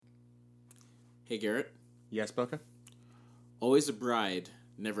Hey, Garrett. Yes, Boca? Always a bride,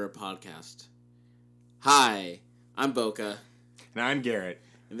 never a podcast. Hi, I'm Boca, And I'm Garrett.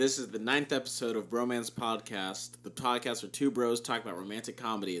 and this is the 9th episode of Bromance Podcast, the podcast where two bros talk about romantic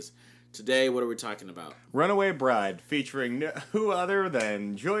comedies. Today, what are we talking about? Runaway Bride, featuring who other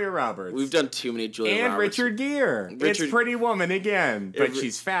than Julia Roberts. We've done too many Julia and Roberts. Richard Gere. It's Pretty Woman again, but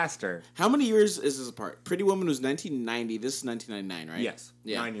she's faster. How many years is this apart? Pretty Woman was 1990. This is 1999, right? Yes.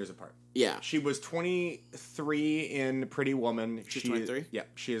 Yeah. 9 years apart. Yeah. She was 23 in Pretty Woman. She's 23? Yeah.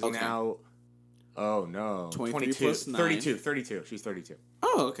 She is Okay. now... Oh, no. 23 plus 9. 32. She's 32.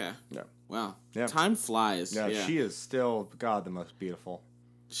 Oh, okay. Yeah. Wow. Yeah. Time flies. Yeah, she is still, God, the most beautiful.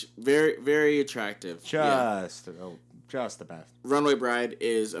 Very, very attractive. Just the best. Runaway Bride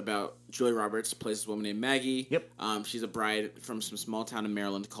is about Julia Roberts, plays a woman named Maggie. Yep. She's a bride from some small town in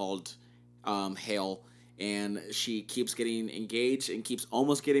Maryland called Hale, and she keeps getting engaged and keeps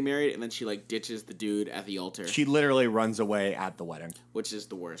almost getting married, and then she ditches the dude at the altar. She literally runs away at the wedding, which is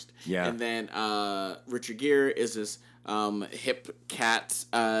the worst. Yeah. And then Richard Gere is this hip cat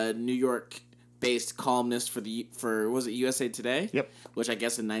New York-based columnist for was it USA Today? Yep. Which I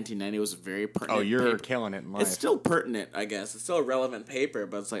guess in 1990 was a very pertinent. Oh, you're paper. killing it in life. It's still pertinent, I guess. It's still a relevant paper,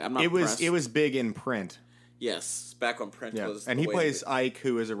 but it's I'm not. It pressed. was big in print. Yes, back when print was. And he plays Ike,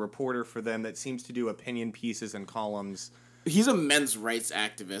 who is a reporter for them that seems to do opinion pieces and columns. He's a men's rights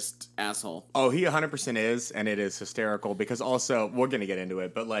activist asshole. Oh, he 100% is, and it is hysterical because also we're gonna get into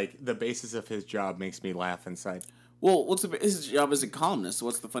it, but the basis of his job makes me laugh inside. Well, his job as a columnist? So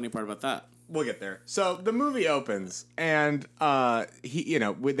what's the funny part about that? We'll get there. So the movie opens, and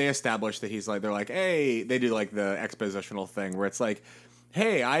they establish that they're like, hey, they do the expositional thing where it's like,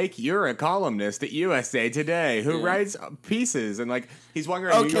 hey, Ike, you're a columnist at USA Today who writes pieces, and he's walking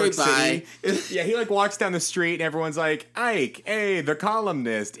around New York City. Yeah, he walks down the street, and everyone's like, Ike, hey, the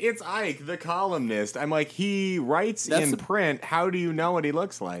columnist. It's Ike, the columnist. I'm like, he writes in print. How do you know what he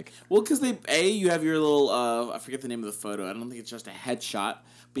looks like? Well, because you have your little I forget the name of the photo. I don't think it's just a headshot.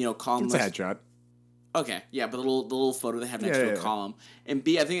 But columnist. It's a headshot. Okay, yeah, but the little photo they have next to a column. And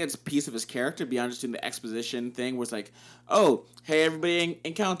B, I think it's a piece of his character beyond just doing the exposition thing where it's oh, hey, everybody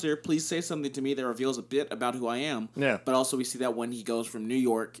encounter, please say something to me that reveals a bit about who I am. Yeah. But also we see that when he goes from New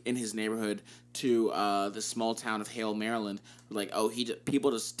York in his neighborhood to the small town of Hale, Maryland,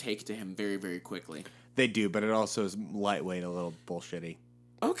 people just take to him very, very quickly. They do, but it also is lightweight, a little bullshitty.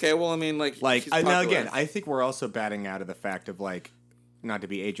 Okay, well, I mean, now again, I think we're also batting out of the fact of not to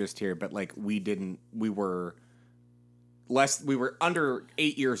be ageist here, but we were under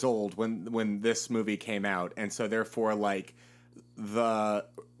 8 years old when this movie came out, and so therefore the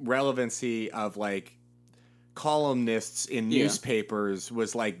relevancy of columnists in newspapers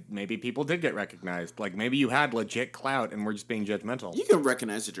was maybe people did get recognized, maybe you had legit clout and we're just being judgmental. You can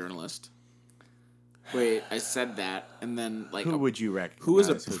recognize a journalist. Wait, I said that, and then who would you recognize? Who is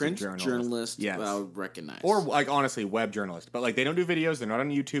a print journalist yes. that I would recognize? Or honestly, web journalist. But they don't do videos. They're not on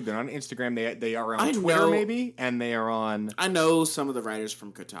YouTube. They're not on Instagram. They are on Twitter maybe, and they are on. I know some of the writers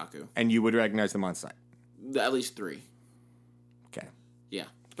from Kotaku, and you would recognize them on site. At least 3. Okay. Yeah,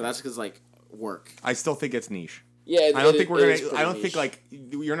 but that's because work. I still think it's niche. Yeah, I don't think we're gonna. I don't niche. think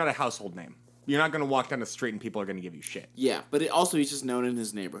you're not a household name. You're not going to walk down the street and people are going to give you shit. Yeah, but he's just known in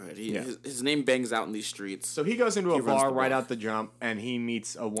his neighborhood. His name bangs out in these streets. So he goes into a bar right out the jump, and he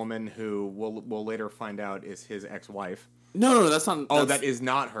meets a woman who we'll later find out is his ex-wife. No, that's not. Oh, that is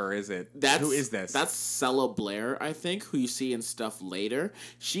not her, is it? Who is this? That's Cella Blair, I think, who you see in stuff later.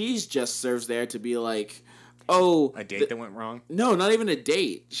 She's just serves there to be oh, a date that went wrong. No, not even a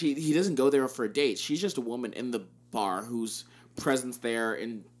date. He doesn't go there for a date. She's just a woman in the bar whose presence there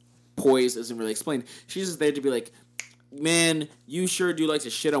and poise isn't really explained. She's just there to be man, you sure do like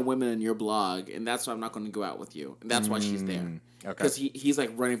to shit on women in your blog, and that's why I'm not going to go out with you. And that's why she's there. Okay. Because he's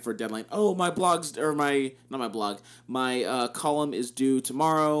running for a deadline. Oh, my column is due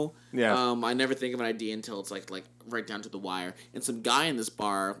tomorrow. Yeah. I never think of an idea until it's right down to the wire. And some guy in this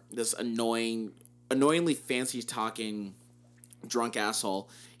bar, this annoyingly fancy talking drunk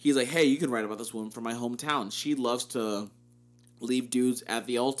asshole, he's like, hey, you can write about this woman from my hometown. She loves to leave dudes at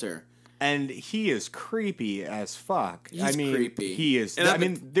the altar. And he is creepy as fuck. He's creepy. He is.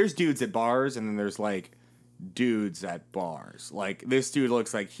 And there's dudes at bars, and then there's dudes at bars. This dude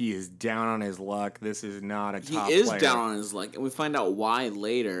looks like he is down on his luck. This is not a top player. He is down on his luck, and we find out why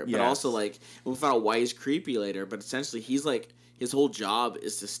later. But also we find out why he's creepy later. But essentially, he's his whole job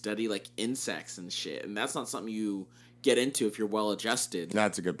is to study insects and shit, and that's not something you get into if you're well adjusted.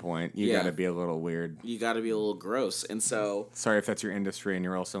 That's a good point. You got to be a little weird. You got to be a little gross, and so. Sorry if that's your industry, and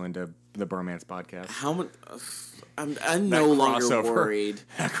you're also into the Bromance podcast. How much? I'm no longer crossover. worried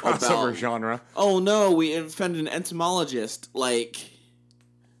That crossover about genre. Oh no, we offended an entomologist. Like,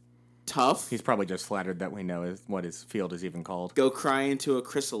 tough. He's probably just flattered that we know what his field is even called. Go cry into a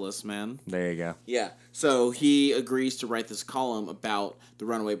chrysalis, man. There you go. Yeah. So he agrees to write this column about the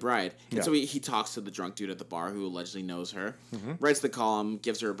runaway bride. And so he talks to the drunk dude at the bar who allegedly knows her, writes the column,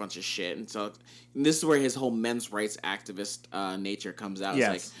 gives her a bunch of shit. And so and this is where his whole men's rights activist nature comes out.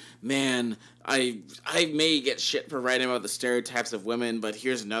 Yes. It's like, man, I may get shit for writing about the stereotypes of women, but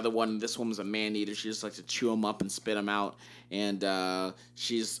here's another one. This woman's a man-eater. She just likes to chew them up and spit them out. And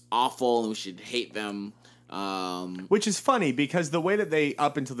she's awful and we should hate them. Which is funny because the way that they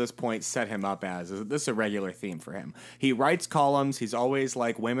up until this point set him up as this is a regular theme for him. He writes columns. He's always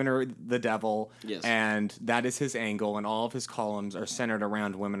like women are the devil, Yes. and that is his angle. And all of his columns are centered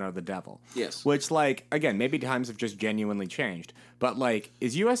around women are the devil. Yes. Which, like, again, maybe times have just genuinely changed. But like,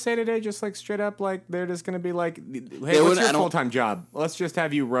 is USA Today just like straight up like they're just gonna be like, hey, what's your full time job? Let's just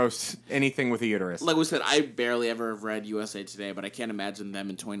have you roast anything with a uterus. Like we said, I barely ever have read USA Today, but I can't imagine them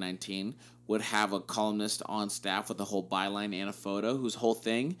in 2019 would have a columnist on staff with a whole byline and a photo whose whole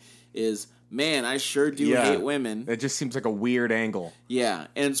thing is, man, I sure do hate women. It just seems like a weird angle. Yeah,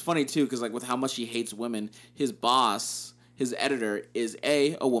 and it's funny too because like with how much he hates women, his boss, his editor is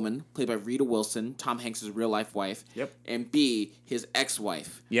a woman played by Rita Wilson, Tom Hanks' real life wife. Yep. And B, his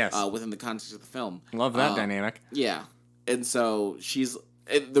ex-wife. Yes. Within the context of the film. Love that dynamic. Yeah, and so she's.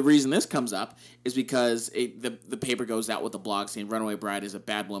 The reason this comes up is because the paper goes out with a blog saying Runaway Bride is a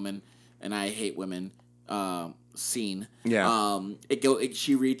bad woman and I hate women scene. Yeah.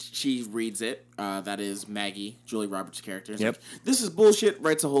 She reads it. That is Maggie, Julie Roberts' character. Yep. Like, this is bullshit.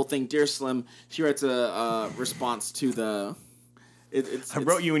 Writes a whole thing. Dear Slim. She writes a response to the. I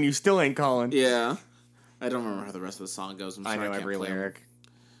wrote you and you still ain't calling. Yeah. I don't remember how the rest of the song goes. I know every lyric.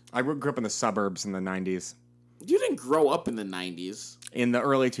 I grew up in the suburbs in the 90s. You didn't grow up in the 90s. In the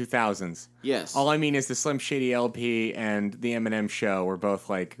early 2000s. Yes. All I mean is the Slim Shady LP and the Eminem show were both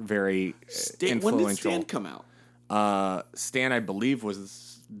like very influential. When did Stan come out? Stan, I believe,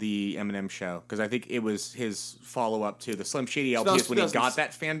 was the Eminem show because I think it was his follow-up to the Slim Shady LP is when he got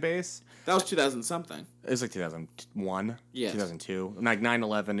that fan base. That was 2000-something. It was like 2001, yes. 2002. Like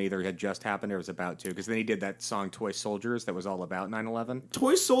 9/11 either had just happened or was about to because then he did that song Toy Soldiers that was all about 9/11.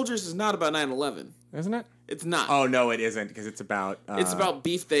 Toy Soldiers is not about 9/11. Isn't it? It's not. Oh, no, it isn't because it's about... it's about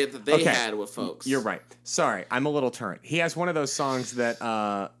beef that they had with folks. You're right. Sorry, I'm a little turned. He has one of those songs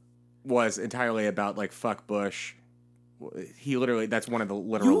that was entirely about like fuck Bush. He literally, that's one of the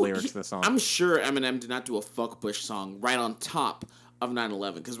literal lyrics of the song. I'm sure Eminem did not do a fuck Bush song right on top of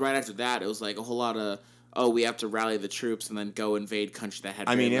 9/11 because right after that it was like a whole lot of we have to rally the troops and then go invade country that had.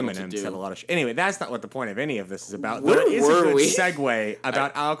 Eminem said a lot of shit. Anyway, that's not what the point of any of this is about. Where there is a good we? segue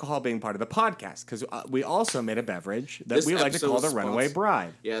about alcohol being part of the podcast because we also made a beverage that we like to call the Runaway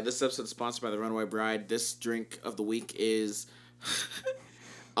Bride. Yeah, this episode is sponsored by the Runaway Bride. This drink of the week is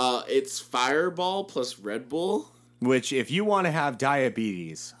it's Fireball plus Red Bull. Which, if you want to have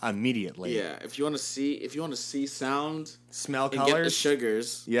diabetes immediately, yeah. If you want to see sound, smell and colors, get the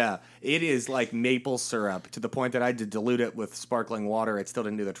sugars, yeah, it is like maple syrup to the point that I had to dilute it with sparkling water. It still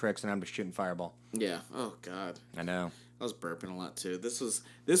didn't do the tricks, and I'm just shooting Fireball. Yeah. Oh God. I know. I was burping a lot too. This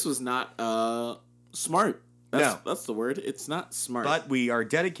was not smart. That's the word. It's not smart. But we are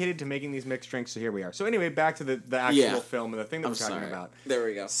dedicated to making these mixed drinks, so here we are. So anyway, back to the actual film and the thing that we're talking about. There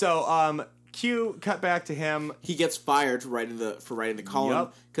we go. So, Q, cut back to him. He gets fired for writing the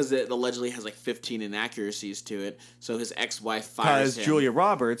column because it allegedly has like 15 inaccuracies to it. So his ex-wife fires him. Because Julia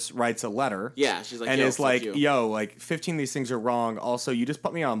Roberts writes a letter. Yeah, she's like, and it's like, you. yo, like 15 of these things are wrong. Also, you just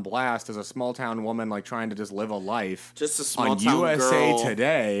put me on blast as a small town woman, like trying to just live a life. Just a small on town USA girl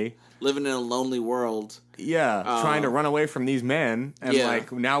Today, living in a lonely world. Yeah, trying to run away from these men, and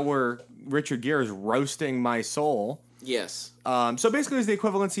like now Richard Gere is roasting my soul. Yes. So basically, it's the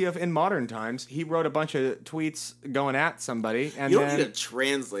equivalency of in modern times. He wrote a bunch of tweets going at somebody, and you don't need to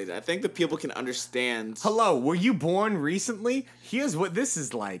translate it. I think the people can understand. Hello, were you born recently? Here's what this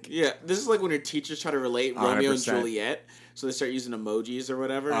is like. Yeah, this is like when your teachers try to relate 100%. Romeo and Juliet, so they start using emojis or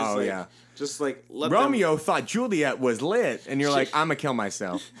whatever. Oh, like, yeah. Just like Romeo thought Juliet was lit, and you're like, I'm gonna kill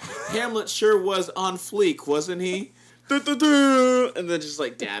myself. Hamlet sure was on fleek, wasn't he? And then just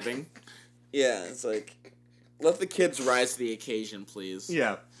like dabbing. Yeah, it's like. Let the kids rise to the occasion, please.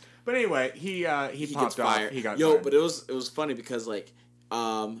 Yeah, but anyway, he popped off. He got fired. But it was funny because like,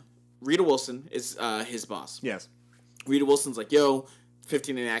 Rita Wilson is his boss. Yes. Rita Wilson's like,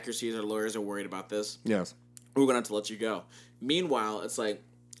 15 inaccuracies. Our lawyers are worried about this. Yes. We're gonna have to let you go. Meanwhile, it's like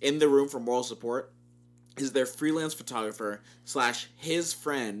in the room for moral support. is their freelance photographer / his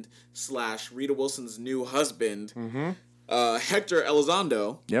friend / Rita Wilson's new husband, Hector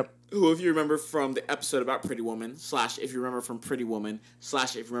Elizondo. Yep. Who, if you remember from the episode about Pretty Woman, / if you remember from Pretty Woman, /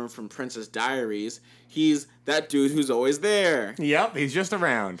 if you remember from Princess Diaries, he's that dude who's always there. Yep, he's just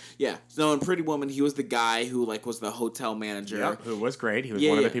around. Yeah. So in Pretty Woman, he was the guy who was the hotel manager. Yep, who was great. He was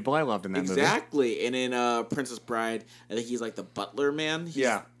one of the people I loved in that movie. Exactly. And in Princess Bride, I think he's like the butler man.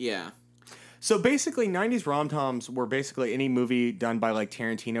 Yeah. So basically, 90s rom-coms were basically any movie done by like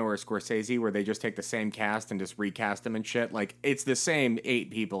Tarantino or Scorsese where they just take the same cast and just recast them and shit. Like, it's the same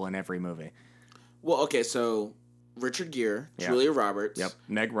 8 people in every movie. Well, okay, so Richard Gere, Julia Roberts. Yep.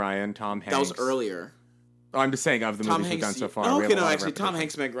 Meg Ryan, Tom Hanks. That was earlier. Oh, I'm just saying of the movies we've done so far. Oh, okay, no, actually, Tom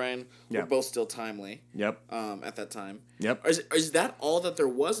Hanks, Meg Ryan were both still timely. Yep. At that time. Yep. Is that all that there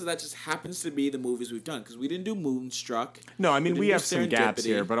was, or that just happens to be the movies we've done? Because we didn't do Moonstruck. No, I mean, we have some gaps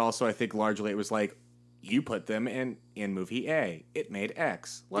here, but also I think largely it was like, you put them in movie A. It made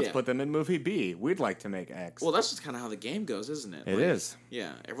X. Let's put them in movie B. We'd like to make X. Well, that's just kind of how the game goes, isn't it? It is.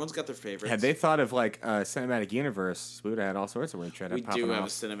 Yeah, everyone's got their favorites. Had they thought of like a cinematic universe, we would have had all sorts of weird shit. We do have a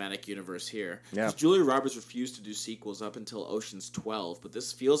cinematic universe here. Yeah. Julia Roberts refused to do sequels up until Ocean's 12, but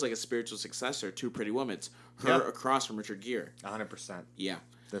this feels like a spiritual successor to Pretty Woman. It's her across from Richard Gere. 100%. Yeah.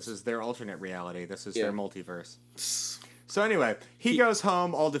 This is their alternate reality. This is their multiverse. So anyway, he goes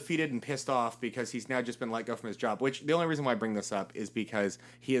home all defeated and pissed off because he's now just been let go from his job. Which the only reason why I bring this up is because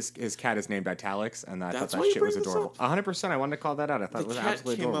his cat is named Italics, and I thought that shit was adorable. 100%. I wanted to call that out. I thought it was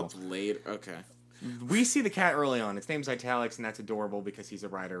absolutely adorable. The cat came up later. Okay. We see the cat early on. Its name's Italics, and that's adorable because he's a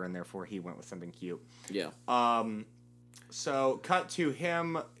writer, and therefore he went with something cute. Yeah. So cut to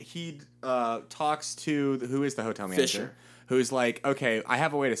him. He talks to who is the hotel manager? Fisher. Who's like, okay, I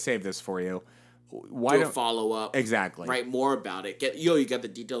have a way to save this for you. Why don't follow up? Exactly. Write more about it. You got the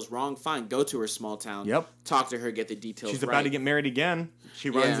details wrong. Fine, go to her small town. Yep. Talk to her. Get the details. She's about to get married again. She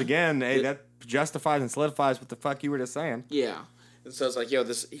runs again. Hey, that justifies and solidifies what the fuck you were just saying. Yeah. And so it's like,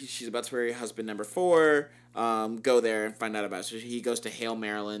 she's about to marry husband number 4. Go there and find out about it. So he goes to Hale,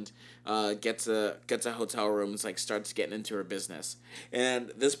 Maryland, gets a hotel room, and starts getting into her business. And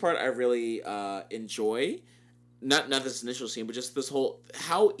this part I really enjoy. Not this initial scene, but just this whole,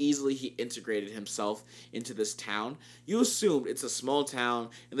 how easily he integrated himself into this town. You assumed it's a small town,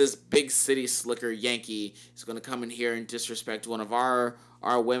 and this big city slicker Yankee is going to come in here and disrespect one of our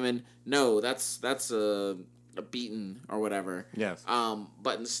women. No, that's a beaten or whatever. Yes.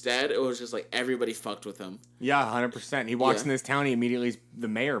 But instead, it was just like everybody fucked with him. Yeah, 100%. He walks in this town, he immediately is the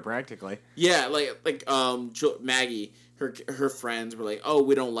mayor practically. Yeah, Maggie. Her friends were like, oh,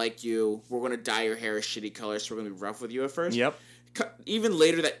 we don't like you. We're going to dye your hair a shitty color, so we're going to be rough with you at first. Yep. Even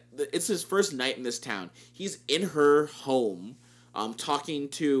later, it's his first night in this town. He's in her home, talking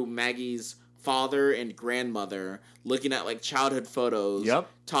to Maggie's father and grandmother, looking at childhood photos. Yep.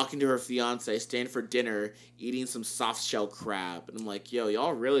 Talking to her fiance, staying for dinner, eating some soft shell crab. And I'm like, yo,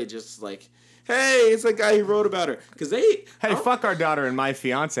 y'all really just hey, it's that guy who wrote about her. Fuck our daughter and my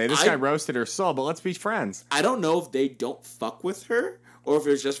fiance. This guy roasted her soul, but let's be friends. I don't know if they don't fuck with her or if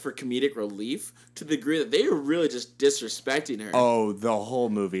it was just for comedic relief to the degree that they were really just disrespecting her. Oh, the whole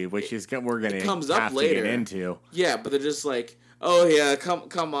movie, which we're going to have to get into. Yeah, but they're just like, oh yeah,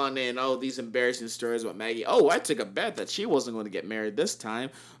 come on in. Oh, these embarrassing stories about Maggie. Oh, I took a bet that she wasn't going to get married this time.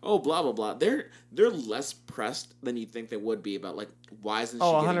 Oh, blah blah blah. They're less pressed than you think they would be about why isn't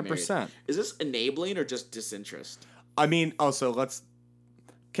she getting 100%. married? Is this enabling or just disinterest? I mean, also let's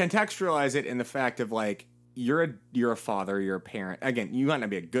contextualize it in the fact of you're a father, you're a parent. Again, you might not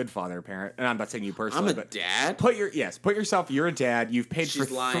be a good father or parent, and I'm not saying you personally. I'm a dad. Put yourself. You're a dad. You've paid for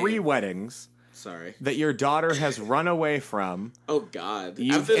lying. 3 weddings. Sorry. That your daughter has run away from. Oh, God.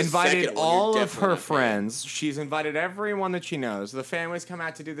 You've invited all of her friends. She's invited everyone that she knows. The family's come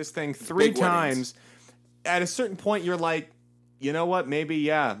out to do this thing 3 times. At a certain point, you're like, you know what? Maybe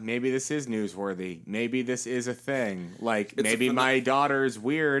this is newsworthy. Maybe this is a thing. Maybe my daughter's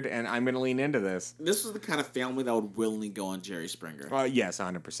weird, and I'm going to lean into this. This is the kind of family that would willingly go on Jerry Springer. Yes,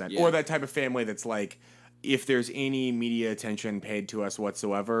 100%. Yeah. Or that type of family that's if there's any media attention paid to us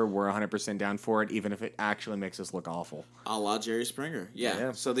whatsoever, we're 100% down for it, even if it actually makes us look awful. A la Jerry Springer.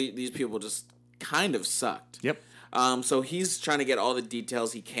 Yeah. So these people just kind of sucked. Yep. So he's trying to get all the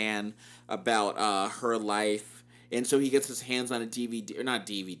details he can about her life. And so he gets his hands on a DVD, or not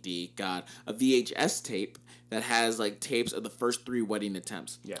DVD, a VHS tape that has tapes of the first 3 wedding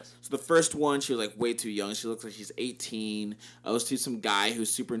attempts. Yes. So the first one, she was way too young. She looks like she's 18. I was to some guy who's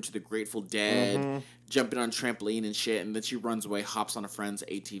super into the Grateful Dead, jumping on trampoline and shit, and then she runs away, hops on a friend's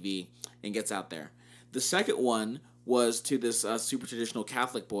ATV, and gets out there. The second one was to this super traditional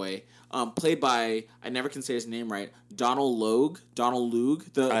Catholic boy, played by, I never can say his name right, Donald Logue.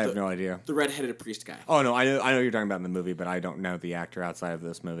 I have no idea. The redheaded priest guy. Oh no, I know you're talking about in the movie, but I don't know the actor outside of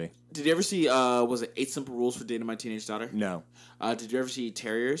this movie. Did you ever see? Was it 8 Simple Rules for Dating My Teenage Daughter? No. Did you ever see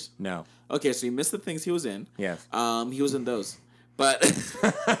Terriers? No. Okay, so you missed the things he was in. Yes. He was in those, but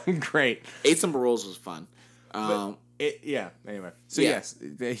Great. 8 Simple Rules was fun. Anyway. So Yeah. yes,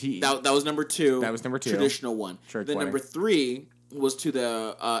 That was number 2. That was number 2. Traditional one. Church Then wedding. number 3 was to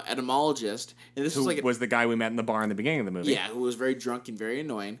the etymologist, and this who was the guy we met in the bar in the beginning of the movie. yeah, who was very drunk and very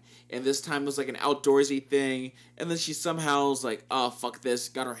annoying. And this time was like an outdoorsy thing, and then she somehow was like, "Oh fuck this!"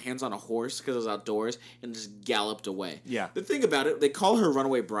 Got her hands on a horse because it was outdoors, and just galloped away. Yeah. The thing about it, they call her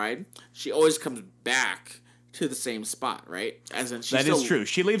Runaway Bride. She always comes back to the same spot, right? As in, That is true.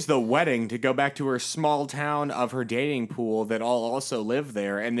 She leaves the wedding to go back to her small town of her dating pool that all also live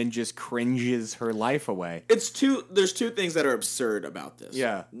there, and then just cringes her life away. There's two things that are absurd about this.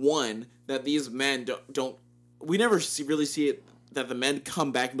 Yeah. One, that these men don't we never really see it, that the men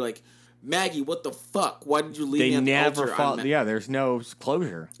come back and be like, Maggie, what the fuck? Why did you leave me at the altar? Yeah, there's no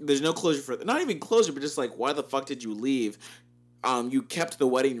closure. There's no closure for not even closure, but just like, why the fuck did you leave? You kept the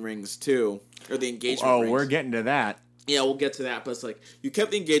wedding rings too, or the engagement rings. Oh, we're getting to that. Yeah, we'll get to that. But it's like, you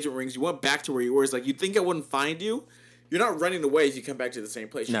kept the engagement rings. You went back to where you were. It's like, you'd think I wouldn't find you. You're not running away if you come back to the same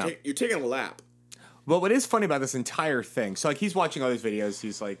place. You're taking a lap. Well, what is funny about this entire thing, so like he's watching all these videos,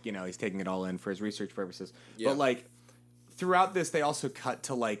 he's like, he's taking it all in for his research purposes. Yeah. But like throughout this, they also cut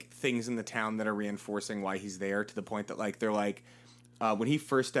to like things in the town that are reinforcing why he's there, to the point that like they're like when he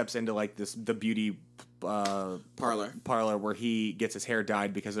first steps into like the beauty parlor where he gets his hair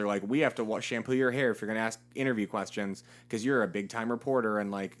dyed, because they're like, we have to shampoo your hair if you're gonna ask interview questions because you're a big time reporter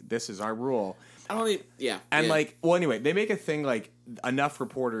and like this is our rule. Anyway, they make a thing like enough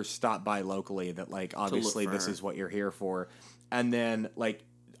reporters stop by locally that like obviously this is what you're here for, and then like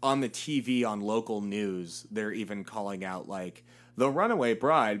on the TV on local news they're even calling out like the runaway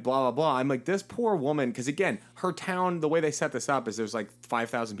bride, blah blah blah. I'm like, this poor woman, because again, her town, the way they set this up is there's like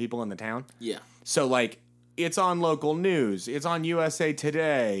 5,000 people in the town. Yeah. So like it's on local news, it's on USA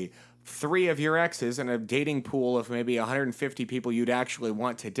Today. 3 of your exes in a dating pool of maybe 150 people you'd actually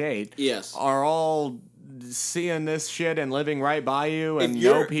want to date, yes, are all seeing this shit and living right by you and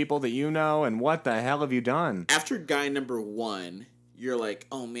know people that you know, and what the hell have you done? After guy number 1, you're like,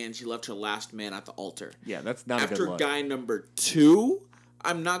 oh man, she left her last man at the altar. Yeah, that's not a good look. After guy number 2,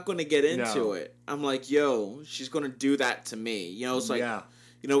 I'm not going to get into it. I'm like, yo, she's going to do that to me. It's like,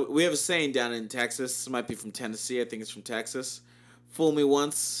 we have a saying down in Texas. It might be from Tennessee. I think it's from Texas. Fool me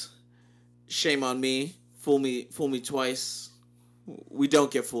once, shame on me. Fool me twice, we don't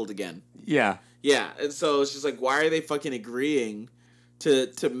get fooled again. Yeah. Yeah, and so it's just like, why are they fucking agreeing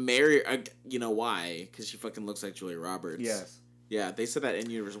to marry? Why? Because she fucking looks like Julia Roberts. Yes. Yeah, they said that in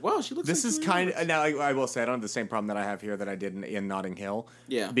universe. Wow, she looks. This like is Julia kind Roberts. of now. I will say I don't have the same problem that I have here that I did in Notting Hill.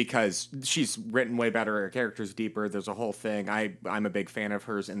 Yeah, because she's written way better. Her character's deeper. There's a whole thing. I'm a big fan of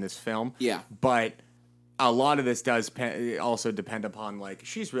hers in this film. Yeah, but a lot of this does also depend upon like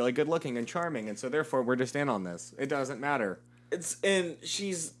she's really good looking and charming, and so therefore we're just in on this. It doesn't matter. And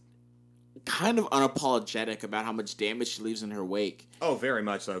she's kind of unapologetic about how much damage she leaves in her wake. Oh, very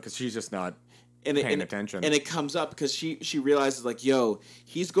much so, because she's just not paying attention. And it comes up because she realizes like, yo,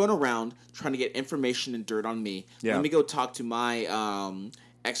 he's going around trying to get information and dirt on me. Yeah. Let me go talk to my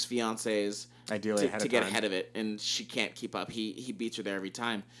ex-fiancés ideally to get ahead of it, and she can't keep up. He beats her there every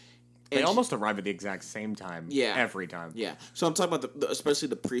time. They almost arrive at the exact same time. Yeah. Every time. Yeah. So I'm talking about especially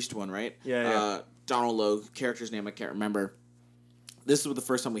the priest one, right? Yeah. Donald Logue, character's name I can't remember. This is the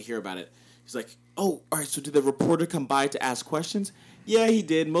first time we hear about it. He's like, oh, all right, so did the reporter come by to ask questions? Yeah, he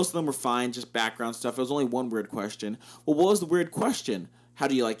did. Most of them were fine, just background stuff. There was only one weird question. Well, what was the weird question? How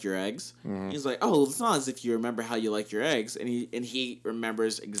do you like your eggs? Mm-hmm. He's like, oh, it's not as if you remember how you like your eggs. And he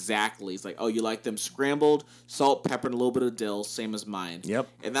remembers exactly. He's like, oh, you like them scrambled, salt, pepper, and a little bit of dill, same as mine. Yep.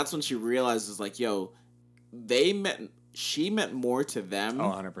 And that's when she realizes, like, yo, she meant more to them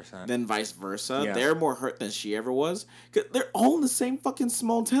 100%. than vice versa. Yeah. They're more hurt than she ever was. 'Cause they're all in the same fucking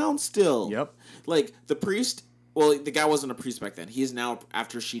small town still. Yep. Like, the priest... Well, the guy wasn't a priest back then. He is now,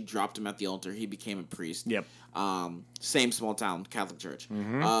 after she dropped him at the altar, he became a priest. Yep. Same small town, Catholic church.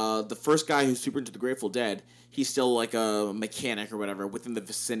 Mm-hmm. The first guy who's super into the Grateful Dead, he's still like a mechanic or whatever within the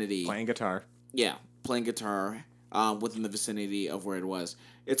vicinity. Playing guitar. Yeah, playing guitar within the vicinity of where it was.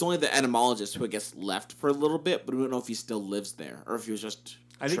 It's only the etymologist who I guess left for a little bit, but we don't know if he still lives there or if he was just...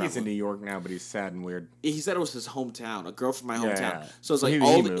 I think he's in New York now, but he's sad and weird. He said it was his hometown, a girl from my hometown. Yeah. So it's like he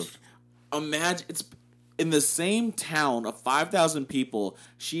all the... moved. Imagine... in the same town of 5,000 people,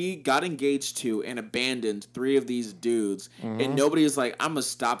 she got engaged to and abandoned 3 of these dudes, and nobody was like, I'm gonna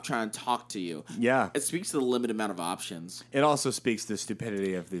stop trying to talk to you. Yeah. It speaks to the limited amount of options. It also speaks to the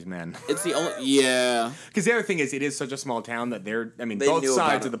stupidity of these men. It's the only... Yeah. Because the other thing is, it is such a small town that They both knew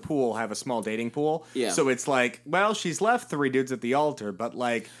sides about of the pool have a small dating pool. Yeah. So it's like, well, she's left 3 dudes at the altar, but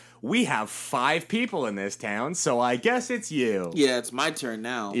like, we have 5 people in this town, so I guess it's you. Yeah, it's my turn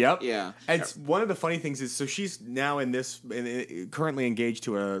now. Yep. Yeah. And one of the funny things is, so she's now currently engaged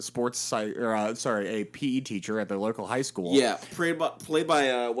to a a PE teacher at the local high school. Yeah, played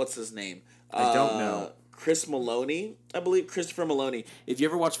by what's his name? I don't know. Chris Maloney, I believe. Christopher Maloney. If you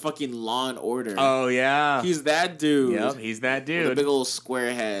ever watch fucking Law and Order, yeah, he's that dude. Yep, he's that dude with a big old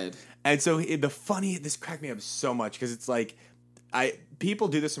square head. And so this cracked me up so much because it's like, people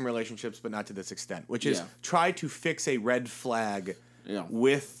do this in relationships, but not to this extent, which is try to fix a red flag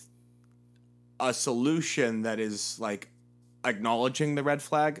with a solution that is like acknowledging the red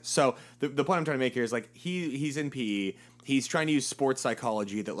flag. So the point I'm trying to make here is like he's in PE. He's trying to use sports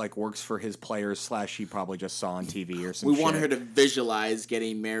psychology that like works for his players / he probably just saw on TV or something. We want her to visualize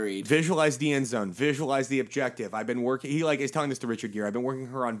getting married. Visualize the end zone. Visualize the objective. I've been working. He like is telling this to Richard Gere. I've been working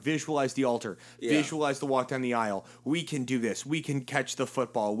her on visualize the altar. Yeah. Visualize the walk down the aisle. We can do this. We can catch the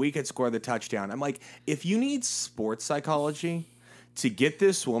football. We can score the touchdown. I'm like, if you need sports psychology to get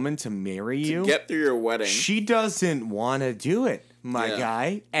this woman to marry you, to get through your wedding, she doesn't want to do it. My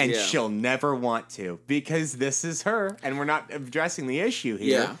guy, and she'll never want to because this is her, and we're not addressing the issue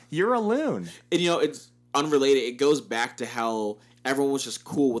here. Yeah. You're a loon. And it's unrelated. It goes back to how everyone was just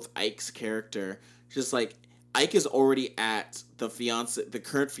cool with Ike's character. Just like Ike is already at the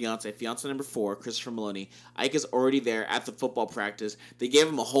current fiance number 4, Christopher Maloney. Ike is already there at the football practice. They gave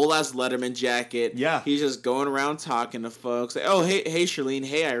him a whole ass Letterman jacket. Yeah. He's just going around talking to folks. Like, oh, hey, Charlene.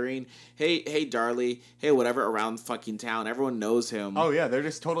 Hey, Irene. Hey, Darlie. Hey, whatever, around fucking town. Everyone knows him. Oh, yeah. They're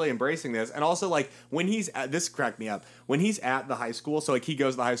just totally embracing this. And also, like, when he's at, this cracked me up. When he's at the high school, so, like, he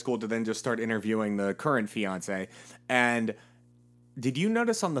goes to the high school to then just start interviewing the current fiance. And did you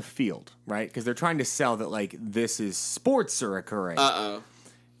notice on the field, right? Because they're trying to sell that, like, this is sports are occurring. Uh-oh.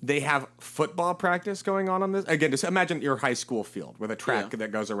 They have football practice going on this. Again, just imagine your high school field with a track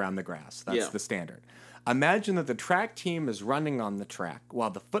that goes around the grass. That's the standard. Imagine that the track team is running on the track while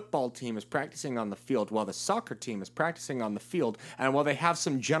the football team is practicing on the field, while the soccer team is practicing on the field, and while they have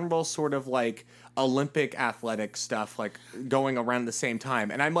some general sort of, like, Olympic athletic stuff, like, going around the same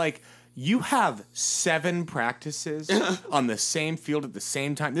time. And I'm like, you have 7 practices on the same field at the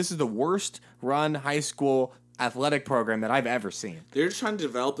same time. This is the worst run high school athletic program that I've ever seen. They're just trying to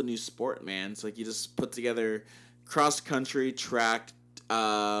develop a new sport, man. It's like you just put together cross country, track,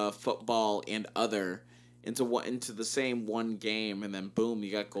 football, and other into the same one game, and then boom,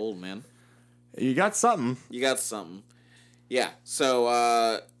 you got gold, man. You got something. Yeah.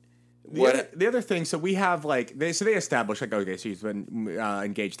 So the other thing, so we have like they establish like, okay, she's been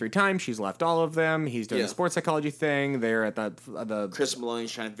engaged 3 times, she's left all of them. He's doing the sports psychology thing. They're at the Chris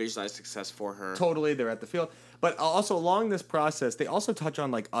Maloney's trying to visualize success for her. Totally, they're at the field. But also along this process, they also touch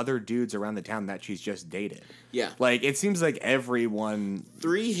on like other dudes around the town that she's just dated. Yeah, like it seems like everyone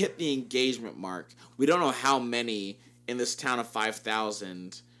 3 hit the engagement mark. We don't know how many in this town of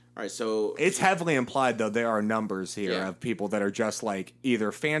 5,000. All right, so it's heavily implied, though, there are numbers here of people that are just like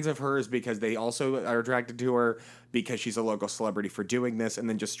either fans of hers because they also are attracted to her because she's a local celebrity for doing this, and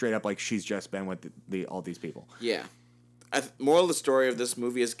then just straight up like she's just been with all these people. Yeah. Moral of the story of this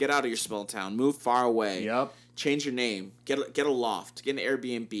movie is get out of your small town, move far away. Yep. Change your name, get a loft, get an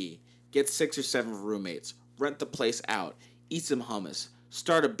Airbnb, get 6 or 7 roommates, rent the place out, eat some hummus,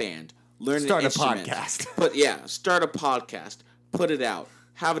 start a band, start a podcast. Start a podcast, put it out.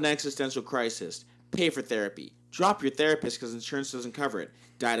 Have an existential crisis. Pay for therapy. Drop your therapist because insurance doesn't cover it.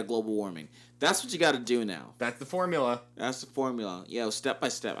 Die to global warming. That's what you got to do now. That's the formula. Step by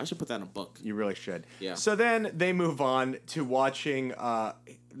step. I should put that in a book. You really should. Yeah. So then they move on to watching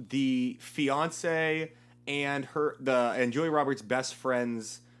the fiance and Julia Roberts' best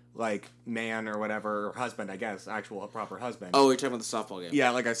friend's like man or whatever, or husband, I guess, actual proper husband. Oh, you're talking about the softball game.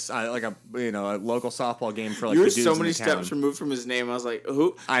 Yeah, like a local softball game for like you were the dudes so many in the steps town. removed from his name. I was like,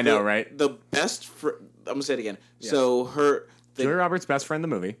 who? I know, right? The best. I'm gonna say it again. Yes. So Julia Roberts' best friend in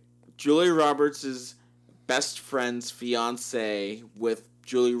the movie. Julia Roberts' best friend's fiance with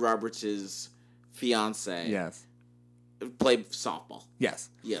Julia Roberts' fiance. Yes. Play softball.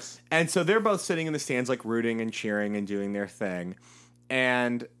 Yes. Yes. And so they're both sitting in the stands, like rooting and cheering and doing their thing.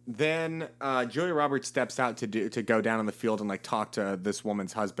 And then Julia Roberts steps out to go down on the field and like talk to this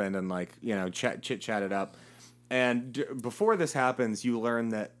woman's husband and like chit chat it up. And before this happens, you learn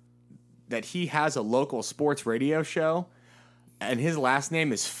that that he has a local sports radio show, and his last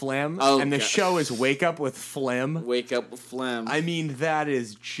name is Phlegm, and the show is Wake Up with Phlegm. Wake Up with Phlegm. I mean, that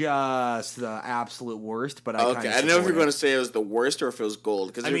is just the absolute worst, but I I didn't know if you were going to say it was the worst or if it was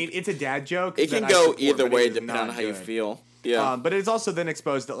gold. I mean, it's a dad joke. It can go either way depending on how you feel. Yeah. But it's also then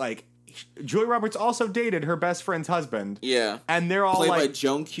exposed that, like, Julia Roberts also dated her best friend's husband. Yeah. And they're all played like... by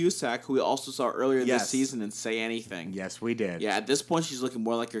Joan Cusack, who we also saw earlier this season in Say Anything. Yes, we did. Yeah, at this point, she's looking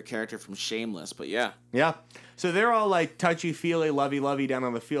more like her character from Shameless, but yeah. Yeah. So they're all like touchy-feely, lovey-lovey down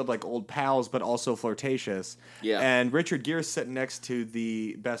on the field like old pals, but also flirtatious. Yeah. And Richard Gere's sitting next to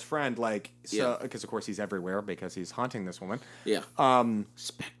the best friend, like, so because, of course, he's everywhere because he's haunting this woman. Yeah.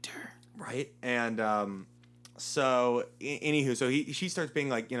 Spectre. Right. And... So, anywho, so she starts being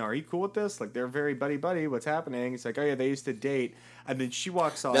like, are you cool with this? Like, they're very buddy-buddy. What's happening? It's like, oh, yeah, they used to date. And then she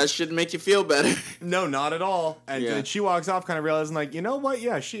walks off. That shouldn't make you feel better. No, not at all. And then she walks off kind of realizing, like, you know what?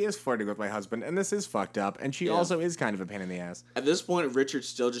 Yeah, she is flirting with my husband, and this is fucked up. And she also is kind of a pain in the ass. At this point, Richard's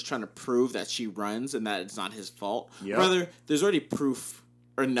still just trying to prove that she runs and that it's not his fault. Yep. Rather, there's already proof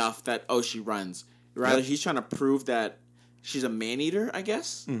enough that, she runs. Rather, he's trying to prove that she's a man-eater, I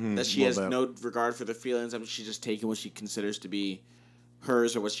guess. Mm-hmm, that she has no regard for the feelings. I mean, she's just taking what she considers to be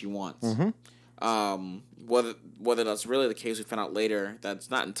hers or what she wants. Mm-hmm. Whether that's really the case, we found out later. That's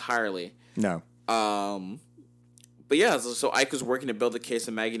not entirely. No. But yeah, so Ike was working to build the case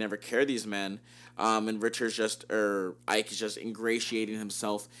that Maggie never cared these men. And Ike is just ingratiating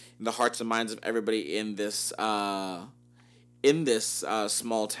himself in the hearts and minds of everybody in this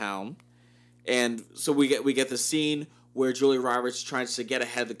small town. And so we get the scene where Julia Roberts tries to get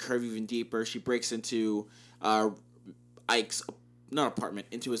ahead of the curve even deeper. She breaks into Ike's apartment,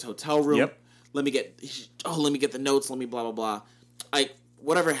 into his hotel room. Yep. Let me get the notes. Let me blah blah blah.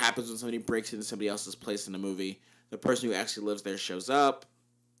 Whatever happens when somebody breaks into somebody else's place in a movie, the person who actually lives there shows up,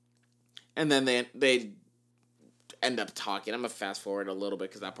 and then they end up talking. I'm gonna fast forward a little bit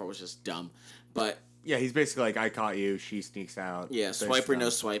because that part was just dumb, but yeah, he's basically like, I caught you. She sneaks out. Yeah, swipe or no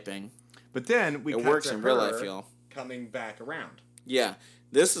swiping. But then it works in real life, y'all. Coming back around. Yeah.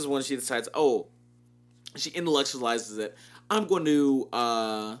 This is when she decides, she intellectualizes it. I'm going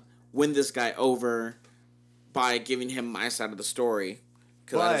to win this guy over by giving him my side of the story.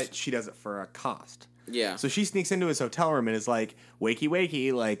 But she does it for a cost. Yeah. So she sneaks into his hotel room and is like, wakey,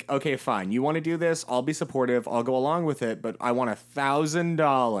 wakey, like, okay, fine. You want to do this? I'll be supportive. I'll go along with it, but I want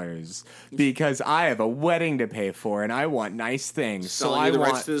 $1,000 because I have a wedding to pay for and I want nice things. So I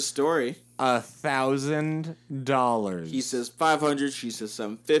want rights to the story. $1,000. He says 500. She says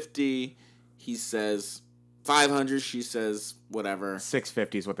 $750. He says 500. She says whatever.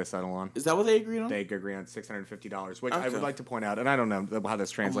 $650 is what they settle on. Is that what they agreed on? They agree on $650, which I would like to point out, and I don't know how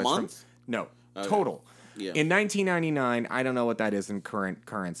this translates. A month? No. Okay. Total. Yeah. In 1999, I don't know what that is in current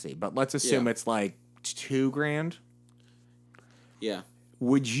currency, but let's assume it's like $2,000. Yeah.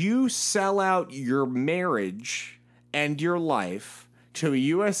 Would you sell out your marriage and your life to a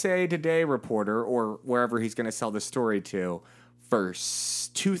USA Today reporter or wherever he's going to sell the story to for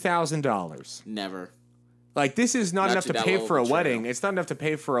 $2,000? Never. Like, this is not enough to pay for a wedding. It's not enough to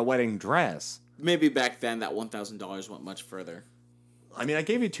pay for a wedding dress. Maybe back then that $1,000 went much further. I mean, I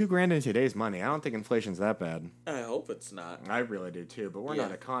gave you $2,000 in today's money. I don't think inflation's that bad. I hope it's not. I really do too, but we're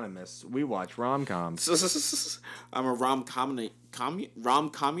not economists. We watch rom-coms. I'm a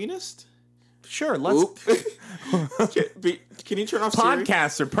rom-communist? Sure, let's... Can you turn off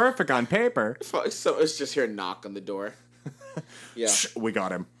Podcasts Siri? Are perfect on paper. So it's just hear a knock on the door. Yeah. We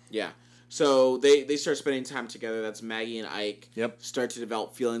got him. Yeah. So they start spending time together. That's Maggie and Ike. Yep. Start to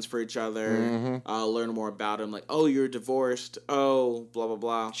develop feelings for each other. Learn more about him. Like, oh, you're divorced. Oh, blah, blah,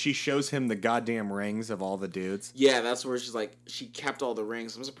 blah. She shows him the goddamn rings of all the dudes. Yeah, that's where she's like, she kept all the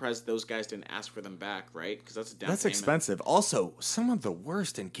rings. I'm surprised those guys didn't ask for them back, right? Because that's a down That's payment. expensive. Also, some of the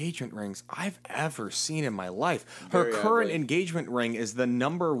worst engagement rings I've ever seen in my life. Her Very current ugly. engagement ring is the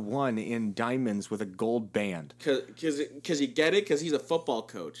 #1 in diamonds with a gold band. Because you get it? Because he's a football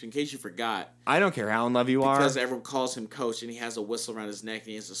coach, in case you forgot. I don't care how in love you are. Because everyone calls him coach, and he has a whistle around his neck, and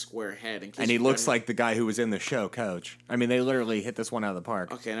he has a square head. And he looks like the guy who was in the show, Coach. I mean, they literally hit this one out of the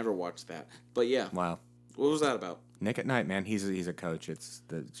park. Okay, I never watched that. But yeah. Wow. What was that about? Nick at Night, man. He's a coach. It's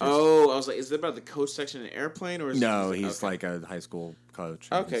I was like, is it about the coach section in an airplane? Or is he's like a high school coach.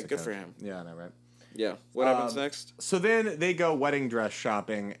 Okay, good for him. Yeah, I know, right? Yeah. What happens next? So then they go wedding dress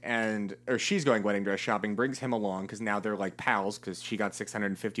shopping, or she's going wedding dress shopping, brings him along because now they're like pals because she got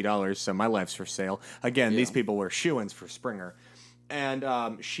 $650, so my life's for sale. Again, these people were shoo-ins for Springer. And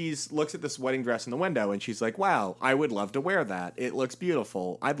she looks at this wedding dress in the window, and she's like, wow, I would love to wear that. It looks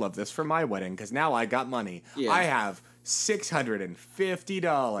beautiful. I'd love this for my wedding because now I got money. Yeah. I have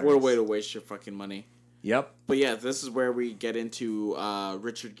 $650. What a way to waste your fucking money. Yep. But yeah, this is where we get into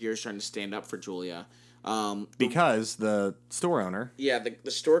Richard Gere trying to stand up for Julia. Because the store owner... Yeah,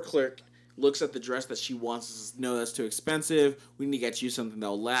 the store clerk looks at the dress that she wants and says, no, that's too expensive. We need to get you something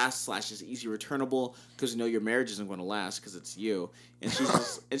that'll last / is easy returnable because we know your marriage isn't going to last because it's you. And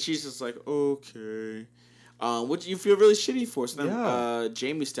she's just like, okay. What do you feel really shitty for? So then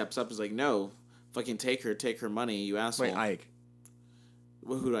Jamie steps up and is like, no, fucking take her money, you asshole. Wait, Ike.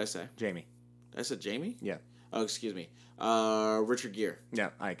 Well, who did I say? Jamie. I said Jamie? Yeah. Oh, excuse me. Richard Gere. Yeah,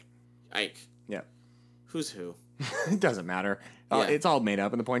 Ike. Yeah. Who's who? It doesn't matter. Yeah. It's all made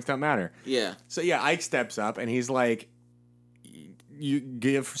up and the points don't matter. Yeah. So yeah, Ike steps up and he's like,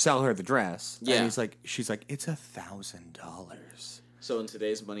 sell her the dress. Yeah. And she's like, it's $1,000. So in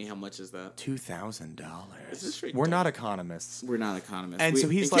today's money, how much is that? $2,000. Is this ridiculous? We're not economists. We're not economists. And so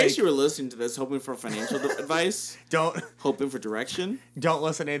he's in case you were listening to this, hoping for financial advice, hoping for direction, don't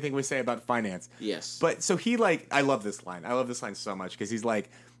listen to anything we say about finance. Yes. But so he I love this line. I love this line so much because he's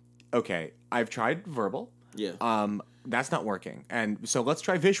like, okay, I've tried verbal. Yeah. That's not working. And so let's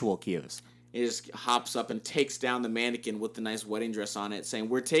try visual cues. He just hops up and takes down the mannequin with the nice wedding dress on it, saying,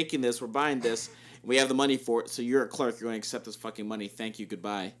 we're taking this, we're buying this, we have the money for it, so you're a clerk, you're going to accept this fucking money, thank you,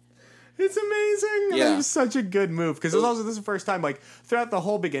 goodbye. It's amazing. Yeah. It was such a good move. Because this is the first time, throughout the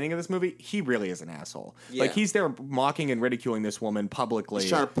whole beginning of this movie, he really is an asshole. Yeah. He's there mocking and ridiculing this woman publicly.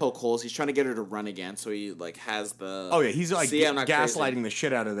 He's trying to poke holes. He's trying to get her to run again, so he, has the... Oh, yeah. He's, gaslighting crazy. the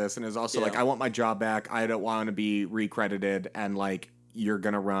shit out of this and is also I want my job back. I don't want to be recredited. And, you're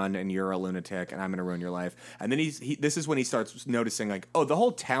going to run and you're a lunatic and I'm going to ruin your life. And then this is when he starts noticing the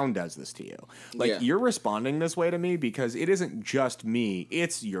whole town does this to you. You're responding this way to me because it isn't just me.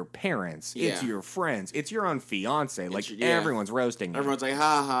 It's your parents. Yeah. It's your friends. It's your own fiance. Everyone's roasting you. Everyone's like,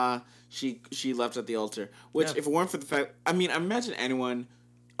 ha ha, she left at the altar. Which, if it weren't for the fact... I mean, imagine anyone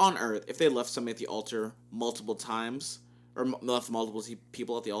on Earth, if they left somebody at the altar multiple times, or left multiple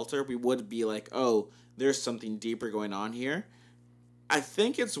people at the altar, we would be like, oh, there's something deeper going on here. I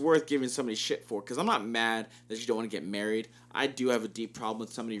think it's worth giving somebody shit for, because I'm not mad that you don't want to get married. I do have a deep problem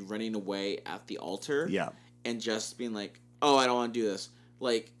with somebody running away at the altar. Yeah. And just being like, oh, I don't want to do this.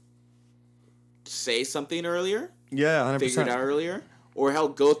 Say something earlier. Yeah, 100%. Figure it out earlier. Or hell,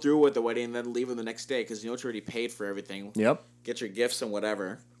 go through with the wedding and then leave them the next day, because you know you already paid for everything. Yep. Get your gifts and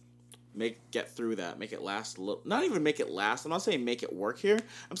whatever. Get through that. Make it last a little. Not even make it last. I'm not saying make it work here.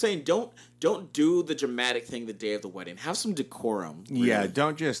 I'm saying don't do the dramatic thing the day of the wedding. Have some decorum. Really. Yeah,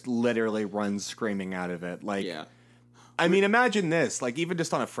 don't just literally run screaming out of it. Yeah. I mean, imagine this. Even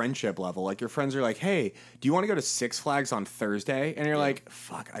just on a friendship level. Your friends are like, hey, do you want to go to Six Flags on Thursday? And you're like,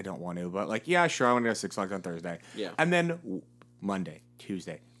 fuck, I don't want to. But yeah, sure, I want to go to Six Flags on Thursday. Yeah. And then Monday,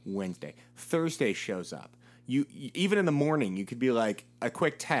 Tuesday, Wednesday, Thursday shows up. You even in the morning, you could be like a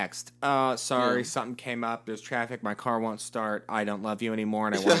quick text. Sorry, something came up. There's traffic. My car won't start. I don't love you anymore,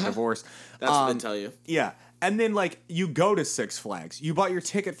 and I want a divorce. That's what they tell you. Yeah, and then you go to Six Flags. You bought your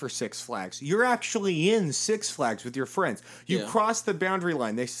ticket for Six Flags. You're actually in Six Flags with your friends. You cross the boundary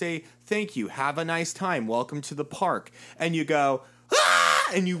line. They say thank you. Have a nice time. Welcome to the park. And you go. Ah!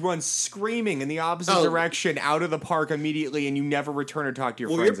 And you run screaming in the opposite direction out of the park immediately, and you never return or talk to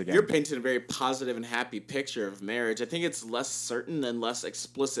your friends again. You're painting a very positive and happy picture of marriage. I think it's less certain and less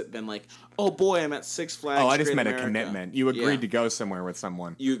explicit than oh boy, I'm at Six Flags. Oh, I just Great meant America. a commitment. You agreed to go somewhere with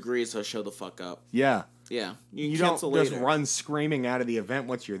someone. You agreed, so show the fuck up. Yeah. Yeah. You don't just run screaming out of the event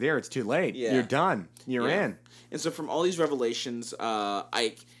once you're there. It's too late. Yeah. You're done. You're in. And so from all these revelations,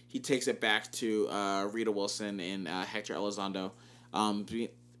 Ike, he takes it back to Rita Wilson and Hector Elizondo.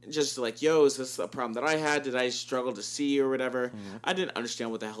 Just yo, is this a problem that I had? Did I struggle to see or whatever? Mm-hmm. I didn't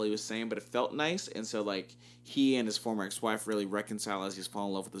understand what the hell he was saying, but it felt nice. And so he and his former ex-wife really reconcile as he's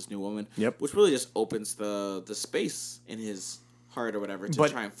falling in love with this new woman. Yep. Which really just opens the space in his heart or whatever to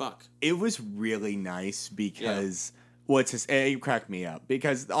try and fuck. It was really nice because it cracked me up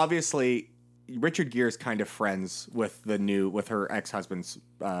because obviously Richard Gere's kind of friends with her ex-husband's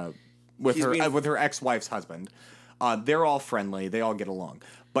with her ex-wife's husband. They're all friendly. They all get along.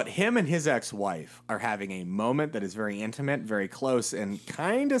 But him and his ex-wife are having a moment that is very intimate, very close, and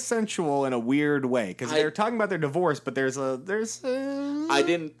kind of sensual in a weird way. Because they're talking about their divorce, but there's I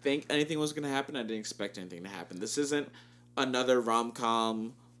didn't think anything was going to happen. I didn't expect anything to happen. This isn't another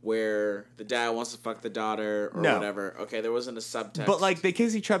rom-com where the dad wants to fuck the daughter or whatever. Okay, there wasn't a subtext. But, they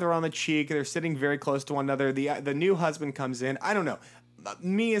kiss each other on the cheek. They're sitting very close to one another. The new husband comes in. I don't know.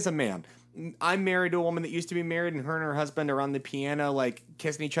 Me as a man... I'm married to a woman that used to be married, and her husband are on the piano, like,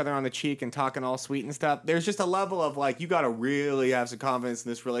 kissing each other on the cheek and talking all sweet and stuff. There's just a level of, like, you got to really have some confidence in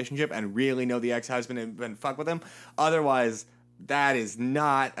this relationship and really know the ex-husband and fuck with him. Otherwise, that is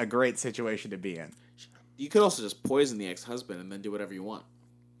not a great situation to be in. You could also just poison the ex-husband and then do whatever you want.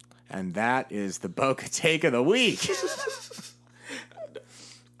 And that is the Boca Take of the week.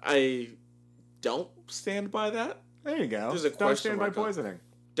 I don't stand by that. There you go. There's a Don't question stand by mark on- poisoning.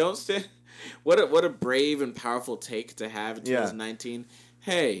 Don't stand. What a brave and powerful take to have in 2019.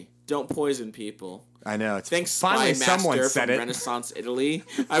 Hey, don't poison people. I know. It's Thanks, finally Spy someone Master said from it. Renaissance Italy.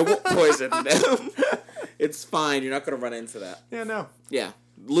 I won't poison them. It's fine. You're not going to run into that. Yeah, no. Yeah.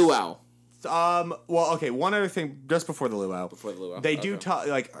 Luau. Well, okay, one other thing just before the luau. Before the luau. They do talk,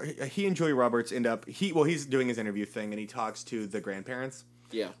 like, he and Julia Roberts end up, he's doing his interview thing, and he talks to the grandparents.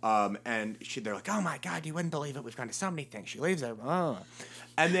 Yeah. And they're like, oh my God, you wouldn't believe it. We've gone to so many things. She leaves it. Oh.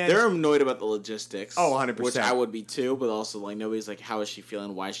 And then they're annoyed about the logistics. Oh, 100%. Which I would be too, but also, like, nobody's like, how is she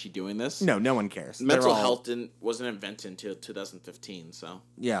feeling? Why is she doing this? No one cares. Mental health wasn't invented until 2015, so.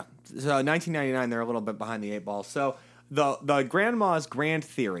 Yeah. So 1999, they're a little bit behind the eight ball. So the grandma's grand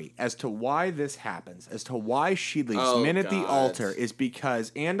theory as to why this happens, as to why she leaves men at the altar, is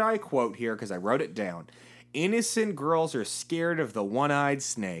because, and I quote here because I wrote it down, innocent girls are scared of the one-eyed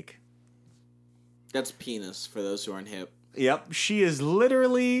snake. That's penis for those who aren't hip. Yep, she is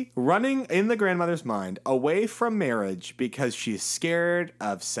literally running in the grandmother's mind away from marriage because she's scared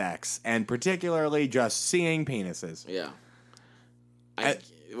of sex, and particularly just seeing penises. Yeah.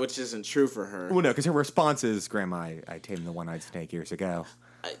 Which isn't true for her. Well, no, because her response is, Grandma, I tamed the one-eyed snake years ago.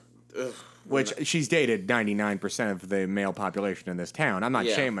 Which she's dated 99% of the male population in this town. I'm not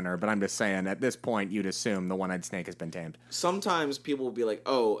shaming her, but I'm just saying at this point you'd assume the one-eyed snake has been tamed. Sometimes people will be like,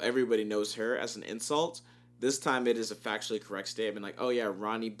 oh, everybody knows her as an insult. This time it is a factually correct statement. Like, oh yeah,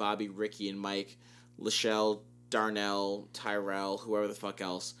 Ronnie, Bobby, Ricky, and Mike, Lachelle, Darnell, Tyrell, whoever the fuck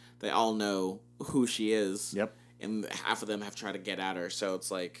else, they all know who she is. Yep. And half of them have tried to get at her. So it's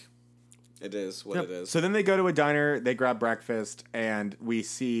like, it is what it is. So then they go to a diner, they grab breakfast, and we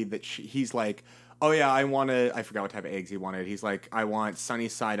see that he's like, oh yeah, I forgot what type of eggs he wanted. He's like, I want sunny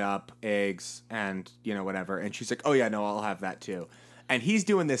side up eggs and, whatever. And she's like, oh yeah, no, I'll have that too. And he's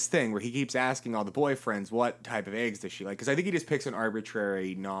doing this thing where he keeps asking all the boyfriends, what type of eggs does she like? Because I think he just picks an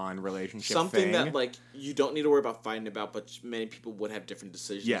arbitrary non-relationship something thing. that, like, you don't need to worry about fighting about, but many people would have different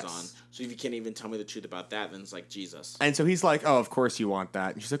decisions on. So if you can't even tell me the truth about that, then it's like, Jesus. And so he's like, oh, of course you want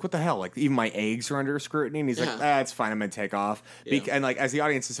that. And she's like, what the hell? Like, even my eggs are under scrutiny? And he's like, it's fine, I'm going to take off. Yeah. And, like, as the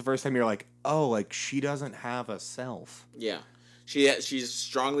audience, it's the first time you're like, oh, like, she doesn't have a self. Yeah. She's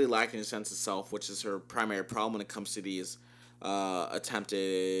strongly lacking a sense of self, which is her primary problem when it comes to these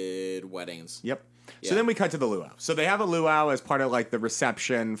attempted weddings. Yep. So then we cut to the luau. So they have a luau as part of, like, the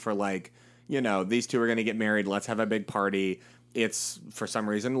reception for, like, these two are going to get married. Let's have a big party. It's, for some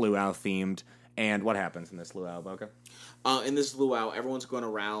reason, luau themed. And what happens in this luau, Boca? In this luau, everyone's going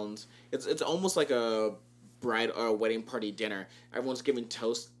around. It's almost like a bride or a wedding party dinner. Everyone's giving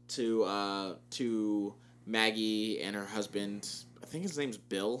toast to Maggie and her husband. I think his name's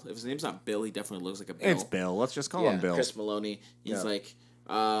Bill. If his name's not Bill, he definitely looks like a Bill. It's Bill. Let's just call him Bill. Chris Maloney. He's like,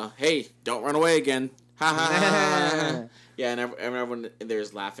 hey, don't run away again. Ha ha ha. Yeah, and everyone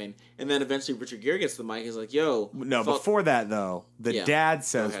there's laughing. And then eventually Richard Gere gets the mic. He's like, yo. No, before that, though, the dad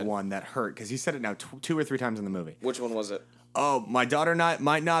says one that hurt, because he said it now 2 or 3 times in the movie. Which one was it? Oh, my daughter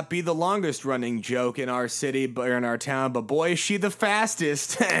might not be the longest running joke in our city or in our town, but boy, is she the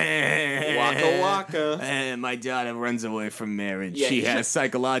fastest. Waka waka. And my daughter runs away from marriage. Yeah, she has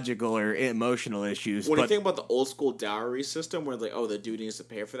psychological or emotional issues. When you think about the old school dowry system where, like, oh, the dude needs to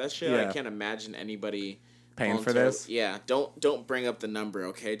pay for that shit, Yeah. I can't imagine anybody paying for this. Yeah, don't bring up the number,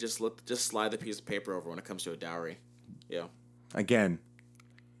 okay? Just slide the piece of paper over when it comes to a dowry. Yeah. Again,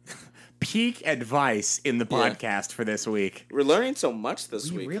 peak advice in the podcast for this week. We're learning so much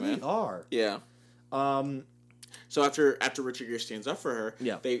this week, We really man. are. Yeah. So after Richard Gere stands up for her,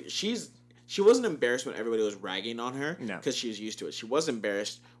 she wasn't embarrassed when everybody was ragging on her because she was used to it. She was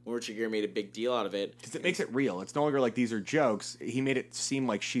embarrassed when Richard Gere made a big deal out of it. Because it makes it real. It's no longer like these are jokes. He made it seem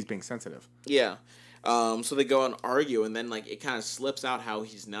like she's being sensitive. Yeah. So they go and argue, and then, like, it kind of slips out how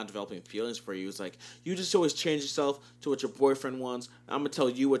he's now developing feelings for you. It's like, you just always change yourself to what your boyfriend wants. I'm going to tell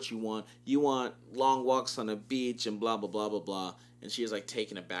you what you want. You want long walks on a beach and blah, blah, blah, blah, blah. And she is, like,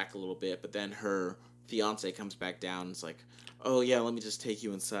 taken aback a little bit, but then her fiance comes back down and is like, oh, yeah, let me just take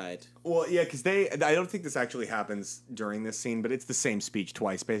you inside. Well, yeah, because I don't think this actually happens during this scene, but it's the same speech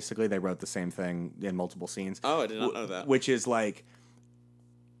twice, basically. They wrote the same thing in multiple scenes. Oh, I did not know that. Which is, like,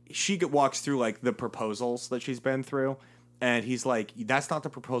 she walks through, like, the proposals that she's been through, And he's like, that's not the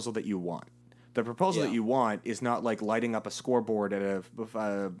proposal that you want. The proposal that you want is not like lighting up a scoreboard at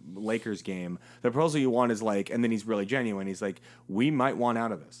a Lakers game. The proposal you want is like, and then he's really genuine. He's like, we might want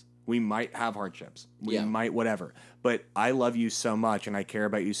out of this. We might have hardships. We might whatever. But I love you so much and I care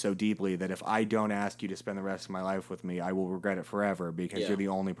about you so deeply that if I don't ask you to spend the rest of my life with me, I will regret it forever because you're the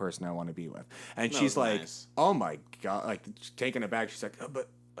only person I want to be with. And she's like, oh my God, like taken aback. She's like, oh, but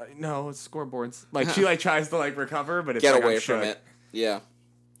no, it's scoreboards. Like she like tries to like recover, but it's get like, away I'm from shook. it. Yeah.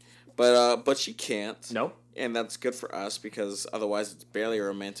 But she can't. Nope. And that's good for us because otherwise it's barely a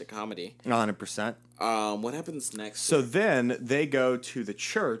romantic comedy. 100%. What happens next? So then they go to the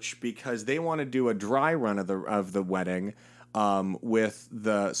church because they want to do a dry run of the wedding with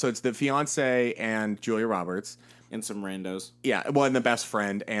so it's the fiance and Julia Roberts. And some randos. Yeah, well, and the best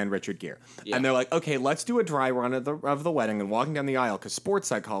friend and Richard Gere. Yeah. And they're like, okay, let's do a dry run of the wedding and walking down the aisle because sports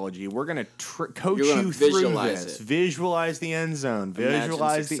psychology, we're going to coach you through this. Visualize the end zone.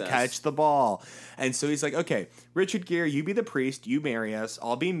 Visualize catch the ball. And so he's like, okay, Richard Gere, you be the priest, you marry us,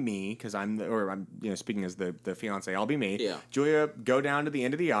 I'll be me, because I'm speaking as the fiance, I'll be me. Yeah. Julia, go down to the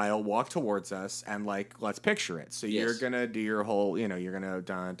end of the aisle, walk towards us, and like, let's picture it. So you're gonna do your whole, you're gonna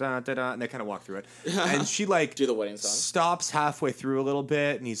da da da da, and they kind of walk through it. And she like do the wedding song. Stops halfway through a little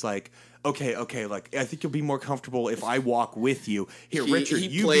bit, and he's like, okay, like I think you'll be more comfortable if I walk with you. Here, Richard,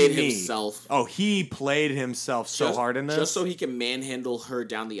 you played be me. Himself. Oh, he played himself so hard in this, just so he can manhandle her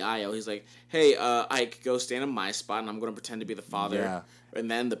down the aisle. He's like, "Hey, Ike, go stand in my spot, and I'm going to pretend to be the father, and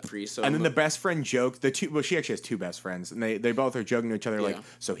then the priest." So and then the best friend joke. She actually has two best friends, and they both are joking to each other like,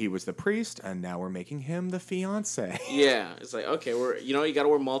 "So he was the priest, and now we're making him the fiance." Yeah, it's like, okay, you got to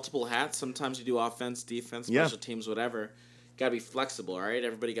wear multiple hats. Sometimes you do offense, defense, special teams, whatever. Got to be flexible, all right?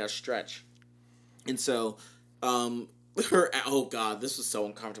 Everybody got to stretch. And so, oh God, this was so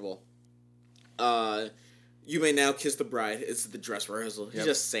uncomfortable. You may now kiss the bride. It's the dress rehearsal. He's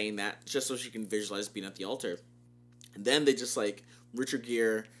just saying that just so she can visualize being at the altar. And then they just like, Richard